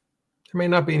there. There may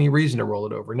not be any reason to roll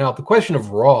it over. Now, the question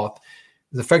of Roth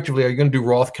is effectively, are you going to do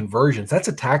Roth conversions? That's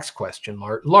a tax question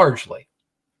largely.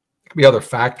 There could be other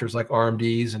factors like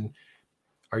RMDs, and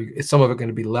is some of it going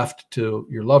to be left to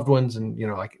your loved ones, and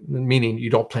meaning you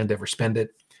don't plan to ever spend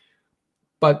it.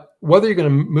 But whether you're going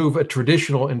to move a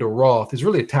traditional into Roth is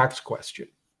really a tax question,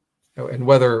 and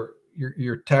whether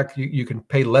your tax you can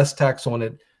pay less tax on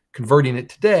it converting it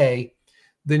today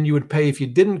than you would pay if you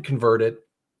didn't convert it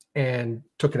and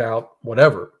took it out,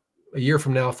 whatever, a year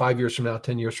from now, 5 years from now,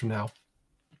 10 years from now.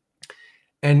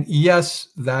 And yes,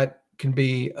 that can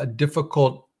be a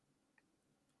difficult,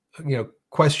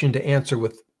 question to answer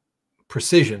with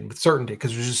precision, with certainty,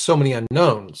 because there's just so many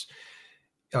unknowns.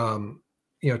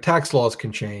 Tax laws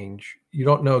can change. You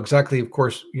don't know exactly, of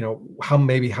course, how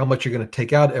much you're going to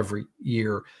take out every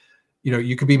year.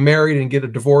 You could be married and get a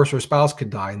divorce, or a spouse could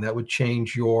die, and that would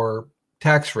change your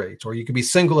tax rates. Or you could be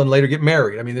single and later get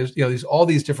married. I mean, there's all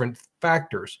these different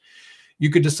factors. You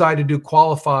could decide to do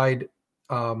qualified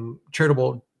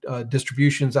charitable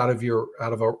distributions out of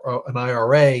an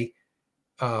IRA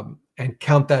and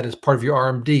count that as part of your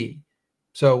RMD.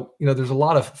 So, there's a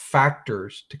lot of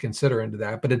factors to consider into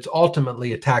that, but it's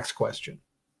ultimately a tax question.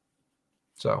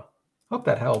 So I hope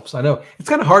that helps. I know it's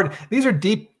kind of hard. These are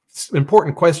deep,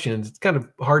 important questions. It's kind of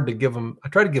hard to give them. I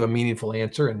try to give a meaningful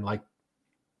answer in like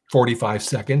 45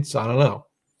 seconds. I don't know.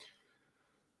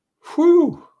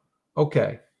 Whew.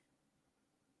 Okay.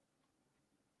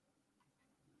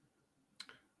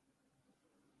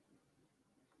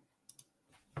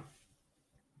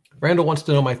 Randall wants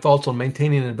to know my thoughts on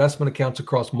maintaining investment accounts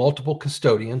across multiple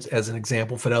custodians, as an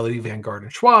example, Fidelity, Vanguard,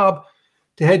 and Schwab,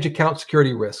 to hedge account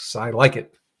security risks. I like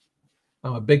it.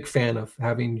 I'm a big fan of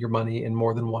having your money in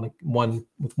more than one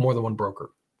with more than one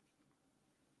broker.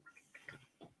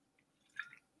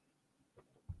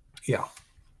 Yeah.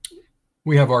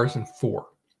 We have ours in 4.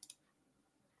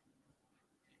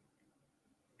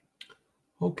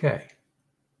 Okay.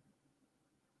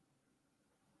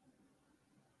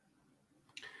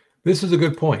 This is a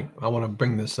good point. I want to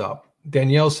bring this up.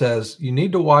 Danielle says, you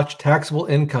need to watch taxable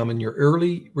income in your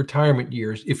early retirement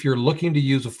years if you're looking to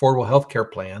use affordable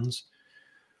healthcare plans,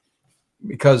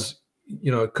 because,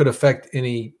 it could affect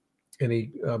any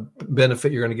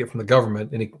benefit you're going to get from the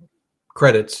government, any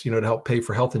credits, to help pay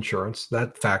for health insurance,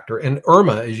 that factor. And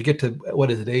IRMA, as you get to,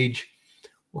 age,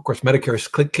 of course,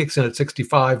 Medicare kicks in at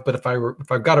 65, but if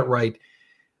I've got it right,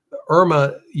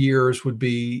 IRMA years would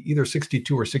be either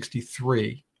 62 or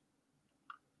 63.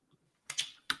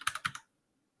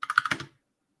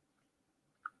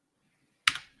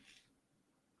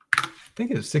 I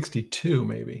think it's 62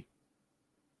 maybe.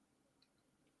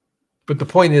 But the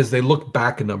point is, they look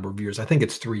back a number of years. I think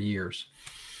it's 3 years.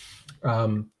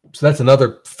 So that's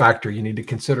another factor you need to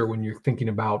consider when you're thinking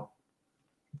about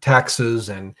taxes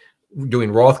and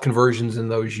doing Roth conversions in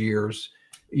those years.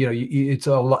 It's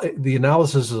a lot. The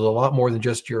analysis is a lot more than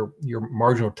just your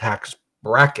marginal tax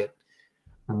bracket.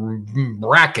 I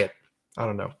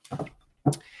don't know.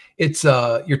 It's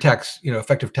your tax,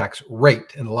 effective tax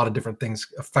rate, and a lot of different things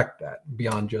affect that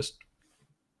beyond just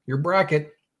your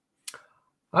bracket.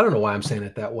 I don't know why I'm saying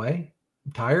it that way.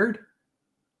 I'm tired.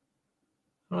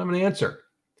 I don't have an answer.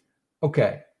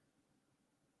 Okay.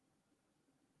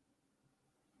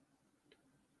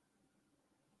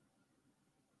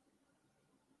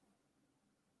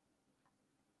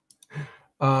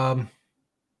 A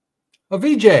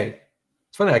VJ.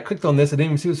 It's funny. I clicked on this. I didn't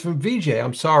even see it was from VJ.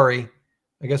 I'm sorry.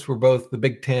 I guess we're both the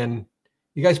Big Ten.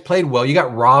 You guys played well. You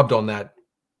got robbed on that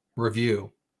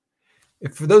review.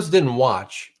 For those who didn't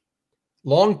watch,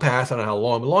 Long pass, I don't know how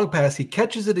long, but long pass. He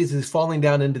catches it as he's falling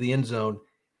down into the end zone.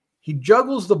 He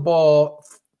juggles the ball,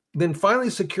 then finally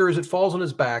secures it, falls on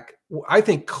his back. I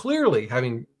think clearly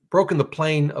having broken the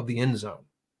plane of the end zone,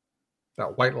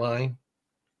 that white line.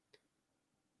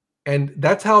 And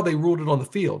that's how they ruled it on the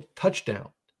field. Touchdown.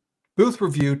 Booth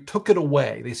review took it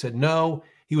away. They said, no,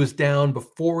 he was down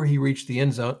before he reached the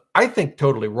end zone. I think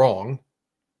totally wrong.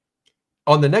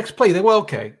 On the next play, they well,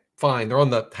 okay, fine. They're on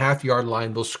the half-yard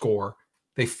line. They'll score.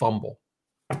 They fumble.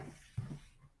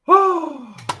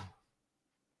 Oh,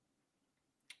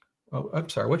 I'm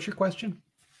sorry. What's your question?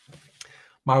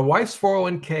 My wife's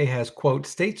 401k has, quote,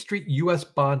 State Street U.S.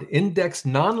 Bond Index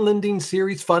Non-Lending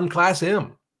Series Fund Class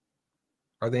M.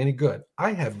 Are they any good?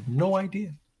 I have no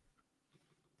idea.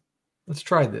 Let's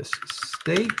try this.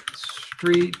 State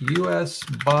Street U.S.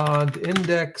 Bond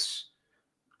Index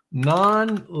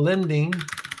Non-Lending.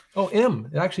 Oh, M.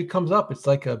 It actually comes up. It's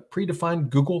like a predefined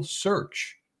Google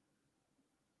search.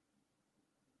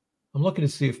 I'm looking to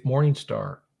see if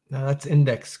Morningstar. Now that's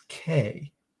Index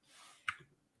K.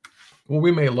 Well,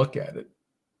 we may look at it.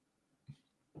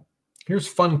 Here's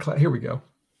fun. Here we go.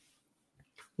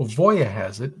 Well, Voya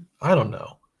has it. I don't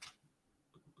know.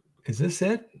 Is this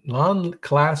it?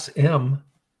 Non-Class M.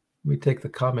 Let me take the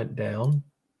comment down.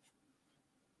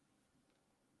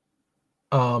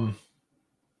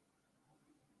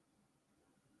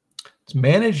 It's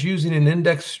managed using an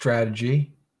index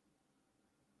strategy.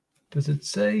 Does it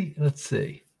say? Let's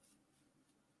see.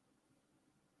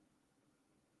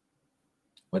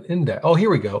 What index? Oh, here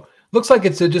we go. Looks like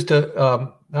it's just a,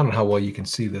 I don't know how well you can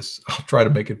see this. I'll try to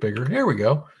make it bigger. Here we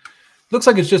go. Looks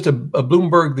like it's just a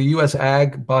Bloomberg, the U.S.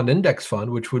 Ag Bond Index Fund,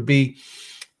 which would be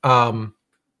the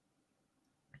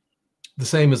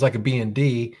same as like a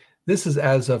B&D. This is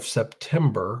as of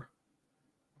September.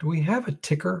 Do we have a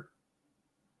ticker?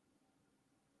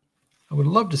 I would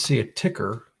love to see a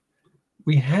ticker.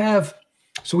 We have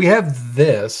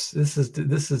this. This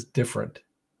is different.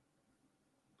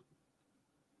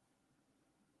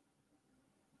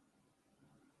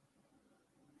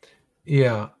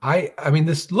 Yeah, I mean,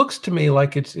 this looks to me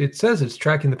like it says it's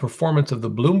tracking the performance of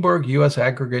the Bloomberg U.S.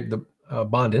 Aggregate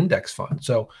Bond Index Fund.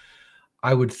 So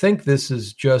I would think this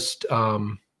is just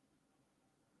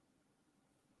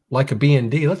like a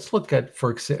B&D. Let's look at,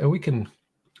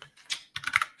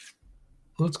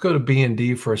 let's go to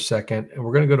B&D for a second, and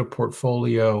we're going to go to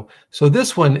portfolio. So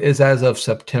this one is as of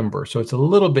September, so it's a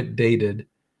little bit dated,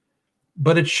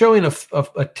 but it's showing a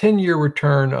 10-year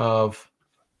return of,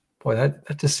 boy,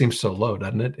 that just seems so low,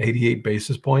 doesn't it? 88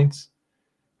 basis points.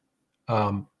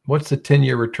 What's the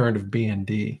 10-year return of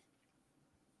B&D?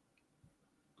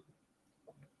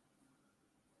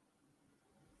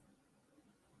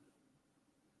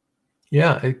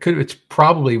 Yeah, it's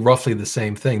probably roughly the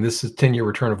same thing. This is 10-year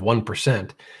return of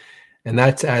 1%. And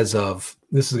that's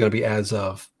this is going to be as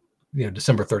of,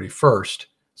 December 31st.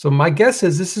 So my guess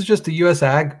is this is just a U.S.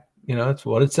 Ag, that's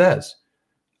what it says.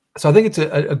 So I think it's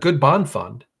a good bond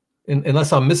fund,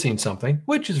 unless I'm missing something,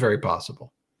 which is very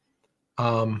possible.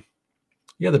 The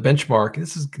benchmark,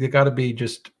 this is got to be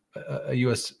just a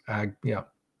U.S. Ag. Yeah.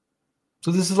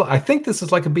 So I think this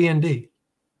is like a B&D.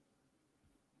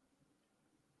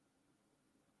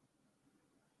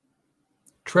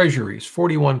 Treasuries,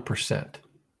 41%.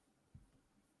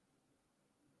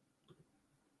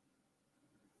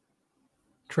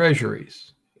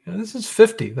 Treasuries. This is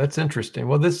 50. That's interesting.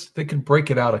 Well, they could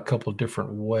break it out a couple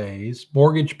different ways.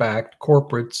 Mortgage-backed,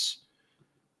 corporates.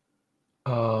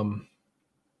 So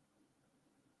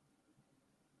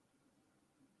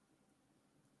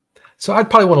I'd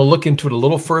probably want to look into it a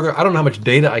little further. I don't know how much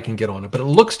data I can get on it, but it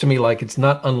looks to me like it's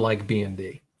not unlike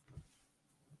B&D.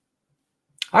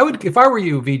 I would, if I were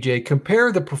you, VJ, compare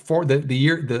the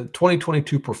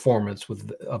 2022 performance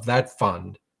of that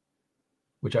fund,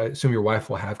 which I assume your wife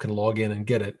will have, can log in and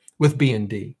get it, with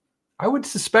B&D. I would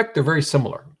suspect they're very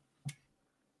similar.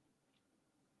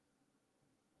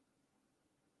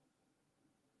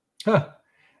 Huh.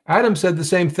 Adam said the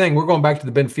same thing. We're going back to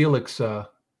the Ben Felix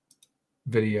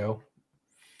video.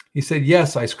 He said,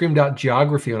 yes, I screamed out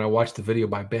geography when I watched the video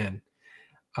by Ben.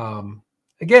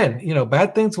 Again,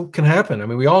 bad things can happen. I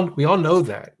mean, we all know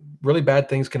that. Really bad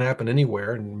things can happen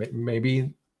anywhere, and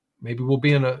maybe we'll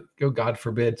be in God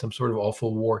forbid, some sort of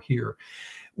awful war here.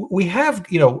 We have,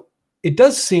 it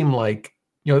does seem like,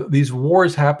 these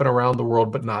wars happen around the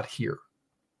world, but not here.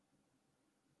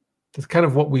 That's kind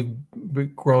of what we've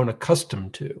grown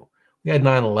accustomed to. We had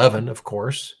 9/11, of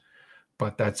course,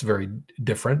 but that's very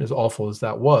different, as awful as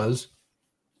that was.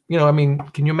 I mean,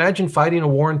 can you imagine fighting a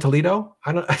war in Toledo?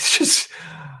 It's just,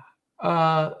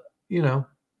 I don't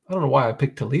know why I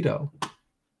picked Toledo.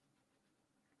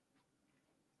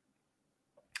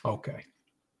 Okay.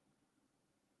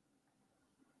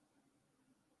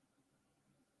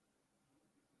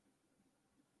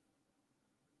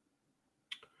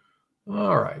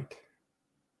 All right.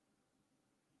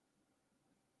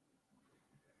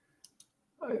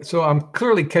 So I'm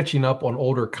clearly catching up on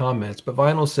older comments, but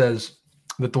Vinyl says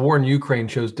that the war in Ukraine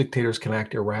shows dictators can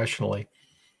act irrationally.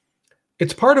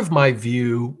 It's part of my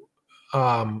view,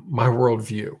 my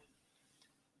worldview.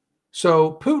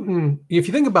 So Putin, if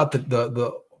you think about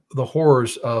the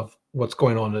horrors of what's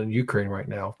going on in Ukraine right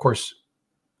now, of course,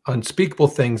 unspeakable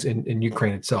things in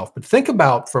Ukraine itself. But think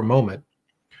about for a moment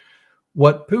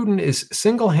what Putin is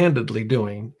single-handedly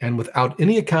doing and without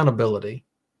any accountability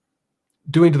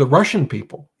doing to the Russian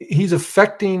people. He's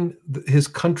affecting his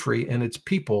country and its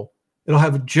people. It'll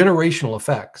have generational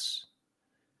effects.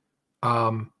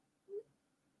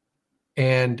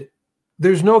 And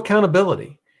there's no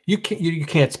accountability. You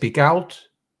can't speak out.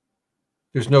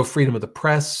 There's no freedom of the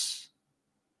press.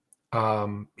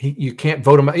 You can't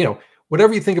vote him out. You know,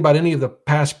 whatever you think about any of the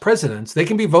past presidents, they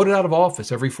can be voted out of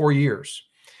office every 4 years.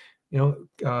 You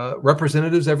know,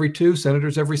 representatives every 2,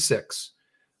 senators every 6.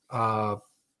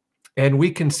 And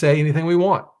we can say anything we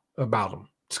want about them.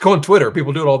 Just go on Twitter.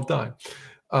 People do it all the time.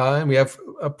 And we have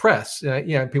a press.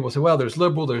 People say, well, there's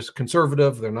liberal, there's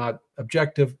conservative. They're not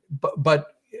objective. But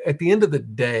at the end of the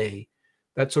day,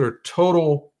 that sort of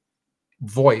total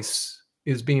voice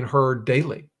is being heard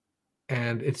daily.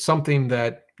 And it's something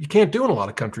that you can't do in a lot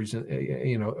of countries,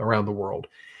 around the world.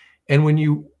 And when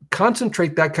you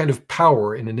concentrate that kind of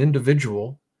power in an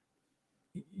individual,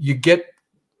 you get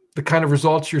the kind of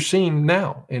results you're seeing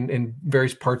now in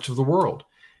various parts of the world.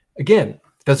 Again,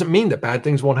 doesn't mean that bad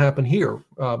things won't happen here.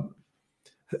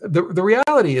 The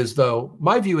reality is, though,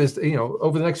 my view is,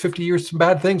 over the next 50 years, some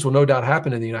bad things will no doubt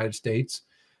happen in the United States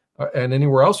and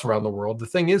anywhere else around the world. The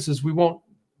thing is we won't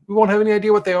have any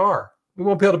idea what they are. We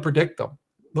won't be able to predict them.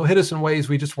 They'll hit us in ways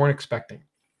we just weren't expecting.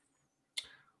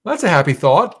 Well, that's a happy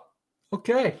thought.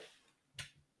 Okay.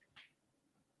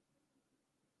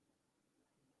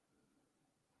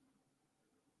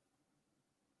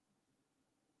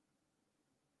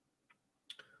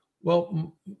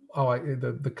 Well,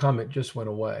 the comment just went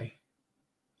away.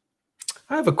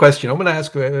 I have a question. I'm going to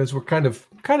ask, as we're kind of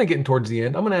getting towards the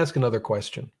end, I'm going to ask another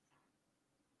question.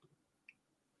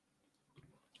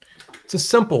 It's a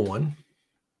simple one.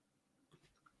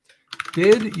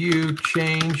 Did you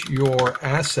change your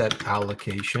asset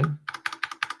allocation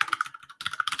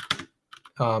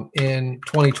in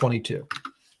 2022?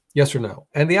 Yes or no?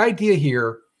 And the idea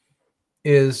here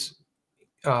is,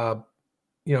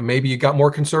 maybe you got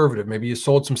more conservative. Maybe you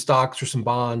sold some stocks or some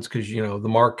bonds because, the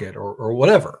market or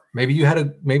whatever. Maybe it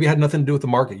had nothing to do with the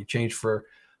market. You changed for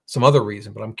some other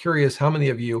reason. But I'm curious how many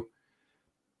of you,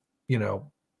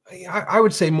 I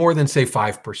would say more than, say,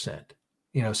 5%,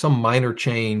 some minor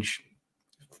change.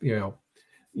 You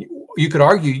could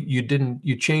argue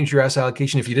you changed your asset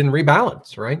allocation if you didn't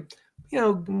rebalance, right?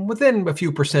 Within a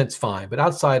few percent's fine, but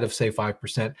outside of, say,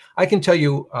 5%, I can tell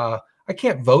you, I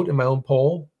can't vote in my own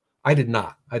poll. I did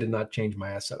not change my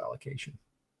asset allocation.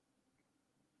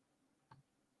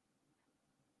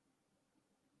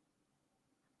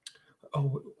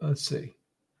 Oh, let's see.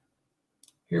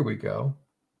 Here we go.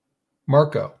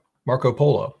 Marco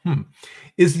Polo.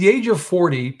 Is the age of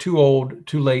 40 too old,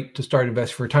 too late to start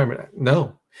investing for retirement?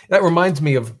 No. That reminds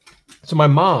me of, so my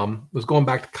mom was going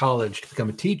back to college to become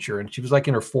a teacher, and she was like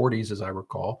in her 40s, as I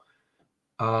recall.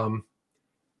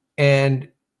 And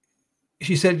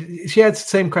she said, she had the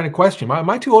same kind of question. Am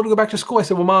I too old to go back to school? I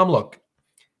said, well, Mom, look,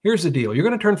 here's the deal. You're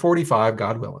going to turn 45,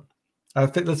 God willing.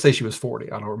 Let's say she was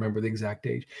 40. I don't remember the exact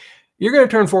age. You're going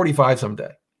to turn 45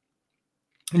 someday.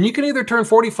 And you can either turn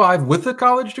 45 with a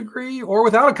college degree or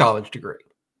without a college degree.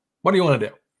 What do you want to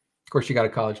do? Of course, she got a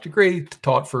college degree,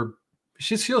 taught for,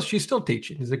 she's still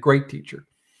teaching. She's a great teacher.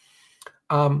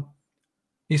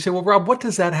 You say, well, Rob, what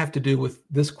does that have to do with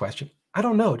this question? I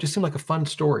don't know. It just seemed like a fun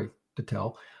story to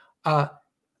tell.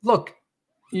 Look,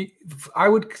 I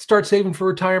would start saving for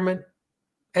retirement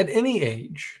at any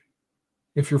age.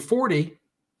 If you're 40,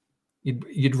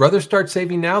 you'd rather start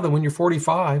saving now than when you're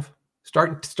 45.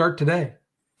 Start today.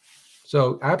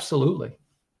 So absolutely.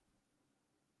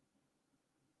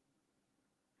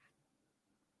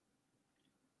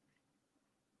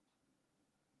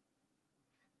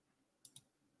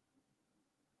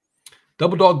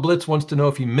 Double Dog Blitz wants to know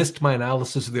if you missed my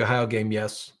analysis of the Ohio game.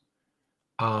 Yes.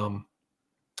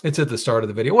 It's at the start of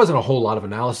the video. It wasn't a whole lot of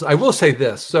analysis. I will say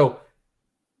this. So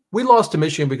we lost to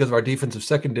Michigan because of our defensive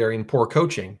secondary and poor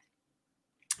coaching.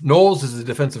 Knowles is the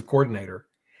defensive coordinator.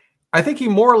 I think he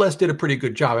more or less did a pretty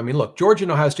good job. I mean, look, Georgia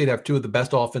and Ohio State have two of the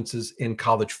best offenses in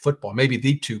college football, maybe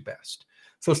the two best.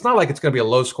 So it's not like it's going to be a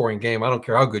low-scoring game. I don't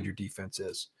care how good your defense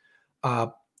is.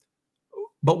 But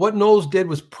what Knowles did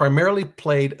was primarily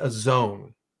played a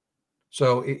zone.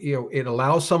 So it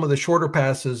allows some of the shorter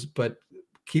passes, but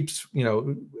keeps,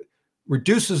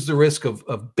 reduces the risk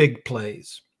of big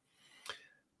plays.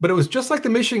 But it was just like the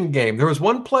Michigan game. There was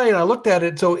one play, and I looked at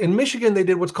it. So in Michigan, they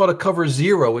did what's called a cover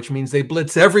zero, which means they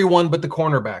blitz everyone but the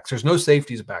cornerbacks. There's no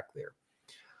safeties back there.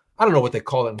 I don't know what they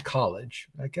call it in college.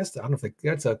 I guess I don't think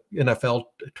that's a NFL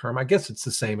term. I guess it's the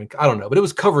same. I don't know, but it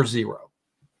was cover zero.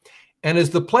 And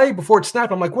as the play before it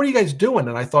snapped, I'm like, what are you guys doing?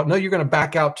 And I thought, no, you're going to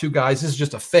back out two guys. This is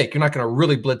just a fake. You're not going to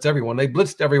really blitz everyone. They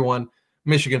blitzed everyone.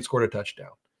 Michigan scored a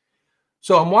touchdown.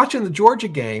 So I'm watching the Georgia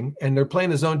game, and they're playing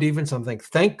the zone defense. I'm thinking,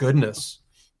 thank goodness.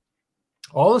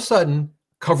 All of a sudden,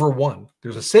 cover one.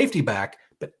 There's a safety back,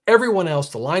 but everyone else,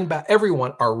 the linebacker,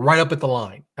 everyone are right up at the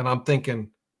line. And I'm thinking,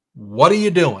 what are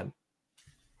you doing?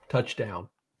 Touchdown.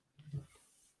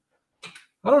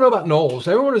 I don't know about Knowles.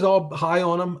 Everyone is all high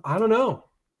on him. I don't know.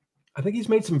 I think he's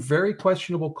made some very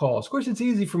questionable calls. Of course, it's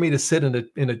easy for me to sit in a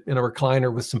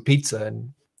recliner with some pizza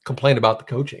and complain about the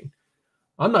coaching.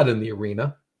 I'm not in the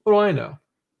arena. What do I know?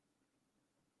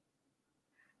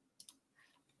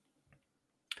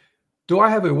 Do I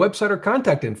have a website or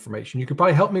contact information? You could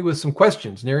probably help me with some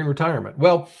questions nearing retirement.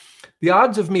 Well, the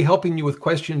odds of me helping you with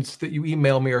questions that you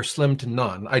email me are slim to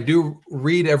none. I do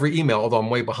read every email, although I'm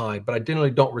way behind, but I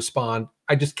generally don't respond.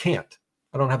 I just can't.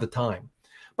 I don't have the time.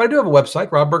 But I do have a website,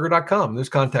 robberger.com. There's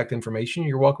contact information.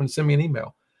 You're welcome to send me an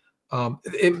email.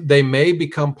 They may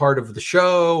become part of the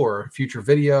show or future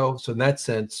video. So in that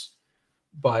sense,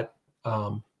 but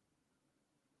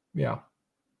yeah.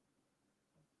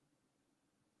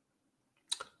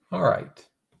 All right.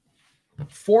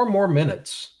 4 more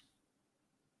minutes.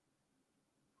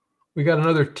 We got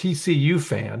another TCU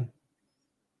fan.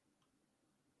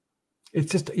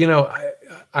 It's just,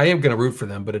 I am going to root for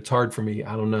them, but it's hard for me.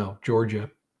 I don't know.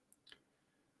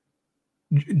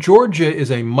 Georgia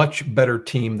is a much better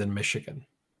team than Michigan.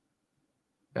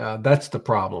 That's the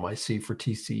problem I see for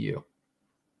TCU.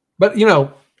 But,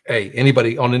 hey,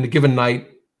 anybody on a given night,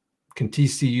 can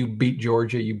TCU beat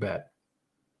Georgia? You bet.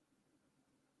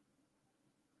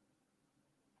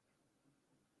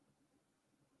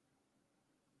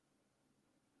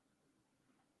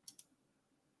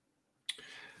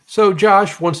 So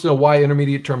Josh wants to know why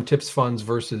intermediate term tips funds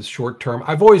versus short term.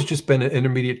 I've always just been an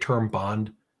intermediate term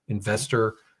bond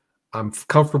investor. I'm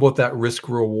comfortable with that risk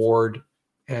reward.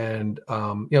 And,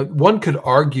 one could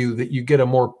argue that you get a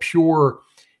more pure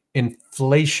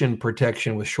inflation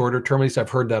protection with shorter term. At least I've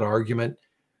heard that argument.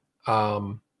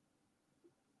 But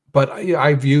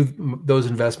I view those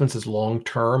investments as long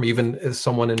term, even as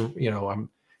someone I'm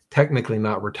technically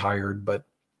not retired, but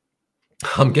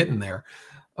I'm getting there.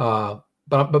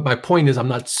 But my point is, I'm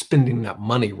not spending that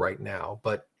money right now.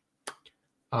 But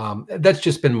that's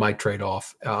just been my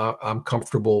trade-off. I'm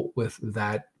comfortable with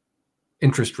that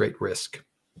interest rate risk.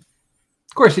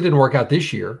 Of course, it didn't work out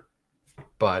this year,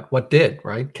 but what did,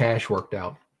 right? Cash worked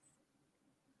out.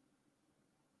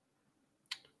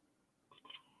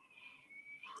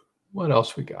 What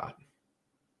else we got?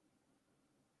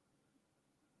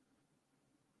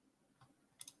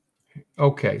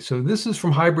 Okay, so this is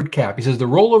from Hybrid Cap. He says the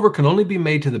rollover can only be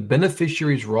made to the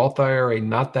beneficiary's Roth IRA,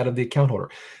 not that of the account holder.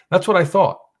 That's what I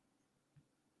thought.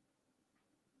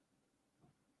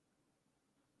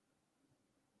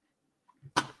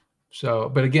 So,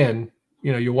 but again,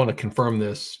 you want to confirm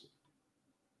this,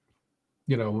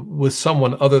 with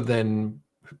someone other than,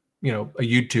 a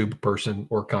YouTube person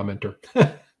or commenter.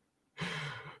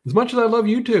 As much as I love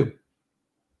YouTube.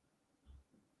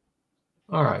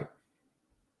 All right.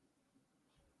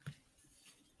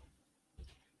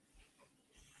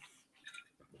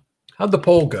 How'd the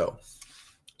poll go?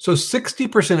 So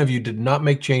 60% of you did not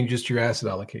make changes to your asset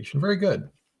allocation. Very good.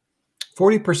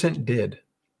 40% did.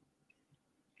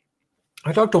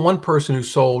 I talked to one person who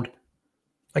sold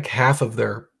like half of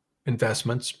their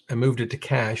investments and moved it to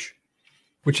cash,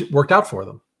 which worked out for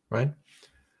them, right?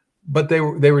 But they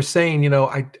were saying,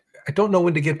 I don't know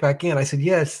when to get back in. I said,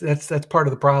 yes, that's part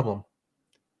of the problem.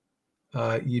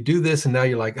 You do this, and now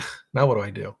you're like, now what do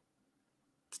I do?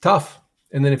 It's tough.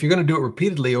 And then if you're going to do it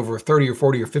repeatedly over 30 or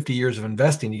 40 or 50 years of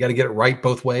investing, you got to get it right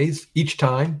both ways each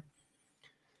time.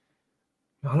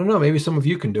 I don't know. Maybe some of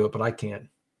you can do it, but I can't.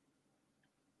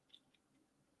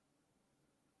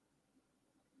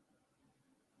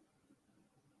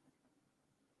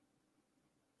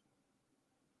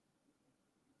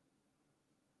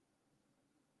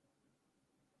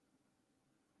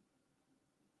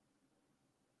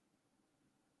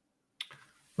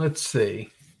 Let's see.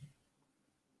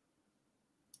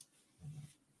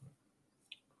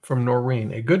 from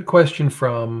Noreen. A good question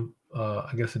from,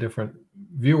 I guess, a different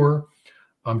viewer.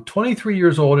 I'm 23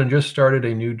 years old and just started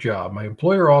a new job. My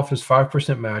employer offers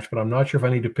 5% match, but I'm not sure if I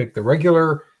need to pick the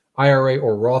regular IRA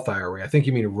or Roth IRA. I think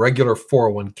you mean regular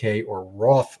 401k or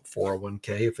Roth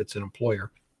 401k if it's an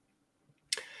employer.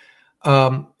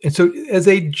 And so as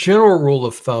a general rule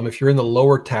of thumb, if you're in the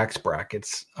lower tax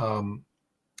brackets,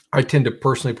 I tend to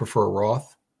personally prefer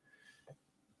Roth.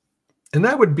 And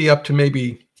that would be up to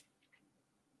maybe,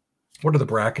 what are the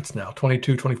brackets now?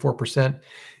 22, 24%.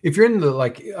 If you're in the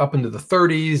up into the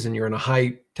 30s and you're in a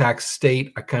high tax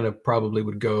state, I kind of probably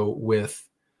would go with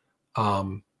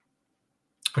a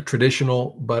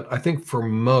traditional. But I think for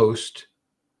most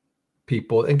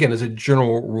people, again, as a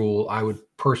general rule, I would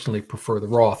personally prefer the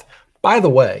Roth. By the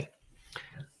way,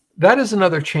 that is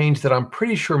another change that I'm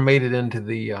pretty sure made it into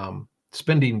the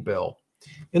spending bill.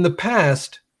 In the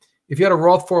past, if you had a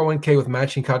Roth 401k with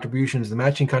matching contributions, the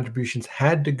matching contributions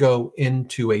had to go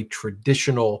into a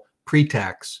traditional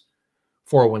pre-tax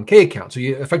 401k account. So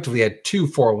you effectively had two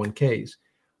 401ks.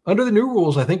 Under the new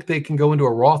rules, I think they can go into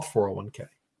a Roth 401k,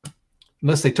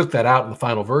 unless they took that out in the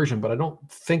final version, but I don't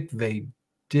think they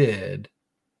did.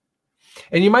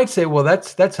 And you might say, well,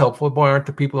 that's helpful. Boy, aren't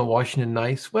the people in Washington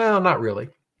nice? Well, not really.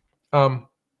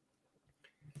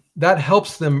 That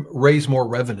helps them raise more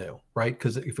revenue, right?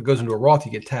 Because if it goes into a Roth,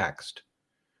 you get taxed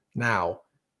now.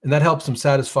 And that helps them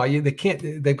satisfy you.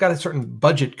 They've got a certain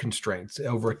budget constraints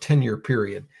over a 10-year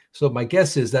period. So my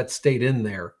guess is that stayed in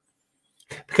there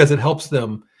because it helps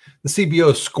them. The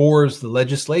CBO scores the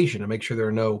legislation to make sure there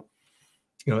are no,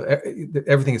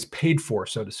 everything is paid for,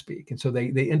 so to speak. And so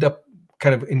they end up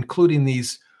kind of including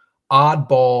these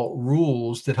oddball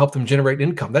rules that help them generate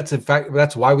income. That's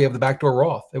why we have the backdoor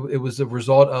Roth. It was a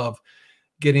result of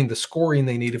getting the scoring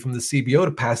they needed from the CBO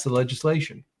to pass the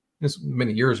legislation. This was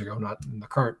many years ago, not in the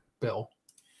current bill.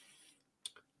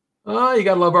 You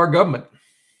got to love our government.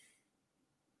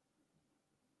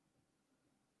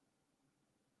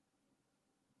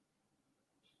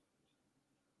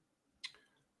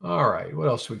 All right, what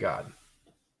else we got?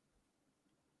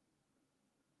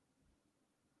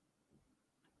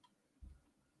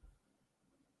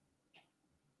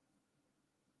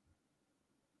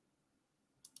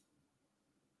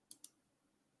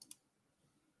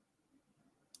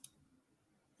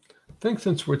 I think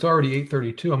since it's already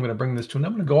 8:32, I'm going to bring this to an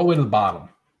end. I'm going to go all the way to the bottom.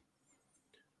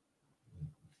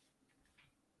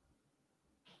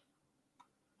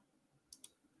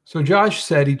 So Josh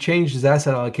said he changed his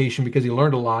asset allocation because he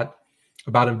learned a lot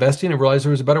about investing and realized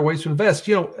there was better ways to invest.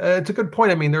 It's a good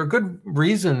point. I mean, there are good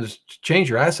reasons to change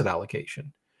your asset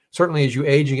allocation. Certainly as you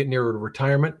age and get nearer to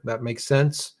retirement, that makes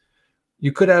sense.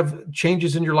 You could have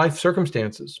changes in your life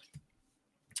circumstances.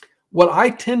 What I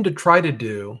tend to try to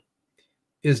do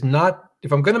is not,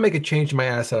 if I'm going to make a change in my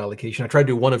asset allocation, I try to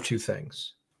do one of two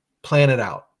things. Plan it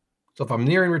out. So if I'm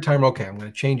nearing retirement, okay, I'm going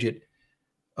to change it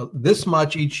this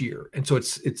much each year. And so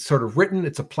it's sort of written,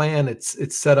 it's a plan,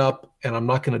 it's set up, and I'm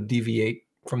not going to deviate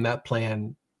from that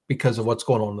plan because of what's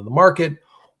going on in the market.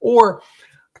 Or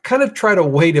I kind of try to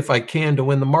wait if I can to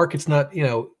when the market's not,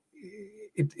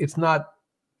 it's not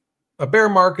a bear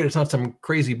market, it's not some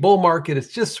crazy bull market,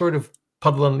 it's just sort of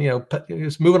puddling,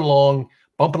 just moving along,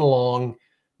 bumping along,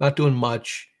 not doing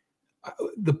much.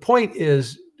 The point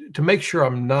is to make sure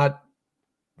I'm not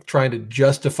trying to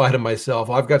justify to myself,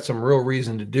 I've got some real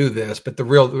reason to do this, but the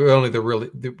real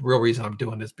reason I'm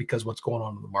doing this because what's going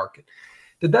on in the market.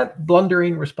 Did that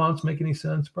blundering response make any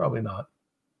sense? Probably not.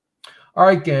 All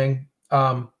right, gang.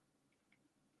 Well,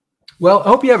 I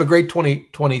hope you have a great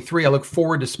 2023. I look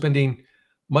forward to spending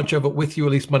much of it with you,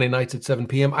 at least Monday nights at 7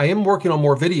 p.m. I am working on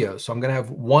more videos, so I'm going to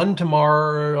have one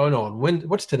tomorrow. Oh no,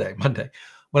 what's today? Monday.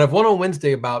 But I have one on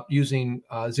Wednesday about using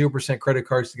 0% credit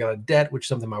cards to get out of debt, which is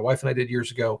something my wife and I did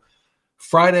years ago.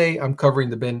 Friday, I'm covering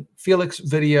the Ben Felix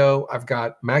video. I've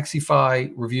got Maxify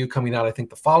review coming out, I think,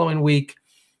 the following week,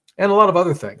 and a lot of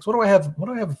other things. What do I have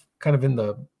kind of in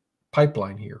the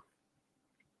pipeline here?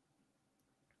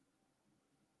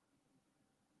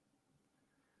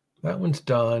 That one's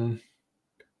done.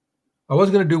 I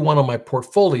was going to do one on my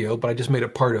portfolio, but I just made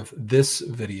it part of this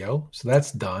video, so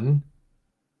that's done.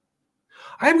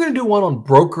 I'm going to do one on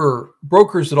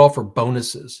brokers that offer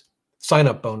bonuses,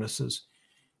 sign-up bonuses.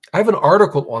 I have an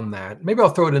article on that. Maybe I'll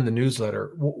throw it in the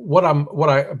newsletter. But I'm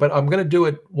going to do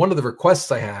it. One of the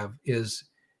requests I have is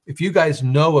if you guys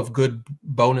know of good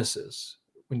bonuses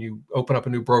when you open up a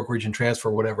new brokerage and transfer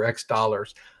whatever X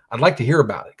dollars, I'd like to hear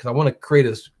about it because I want to create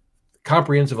as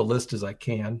comprehensive a list as I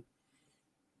can.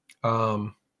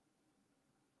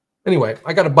 Anyway,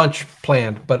 I got a bunch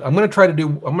planned, but I'm going to try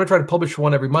to publish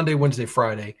one every Monday, Wednesday,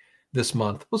 Friday this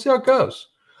month. We'll see how it goes.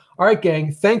 All right,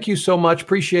 gang. Thank you so much.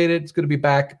 Appreciate it. It's good to be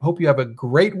back. Hope you have a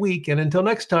great week. And until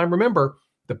next time, remember,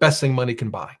 the best thing money can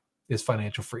buy is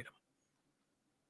financial freedom.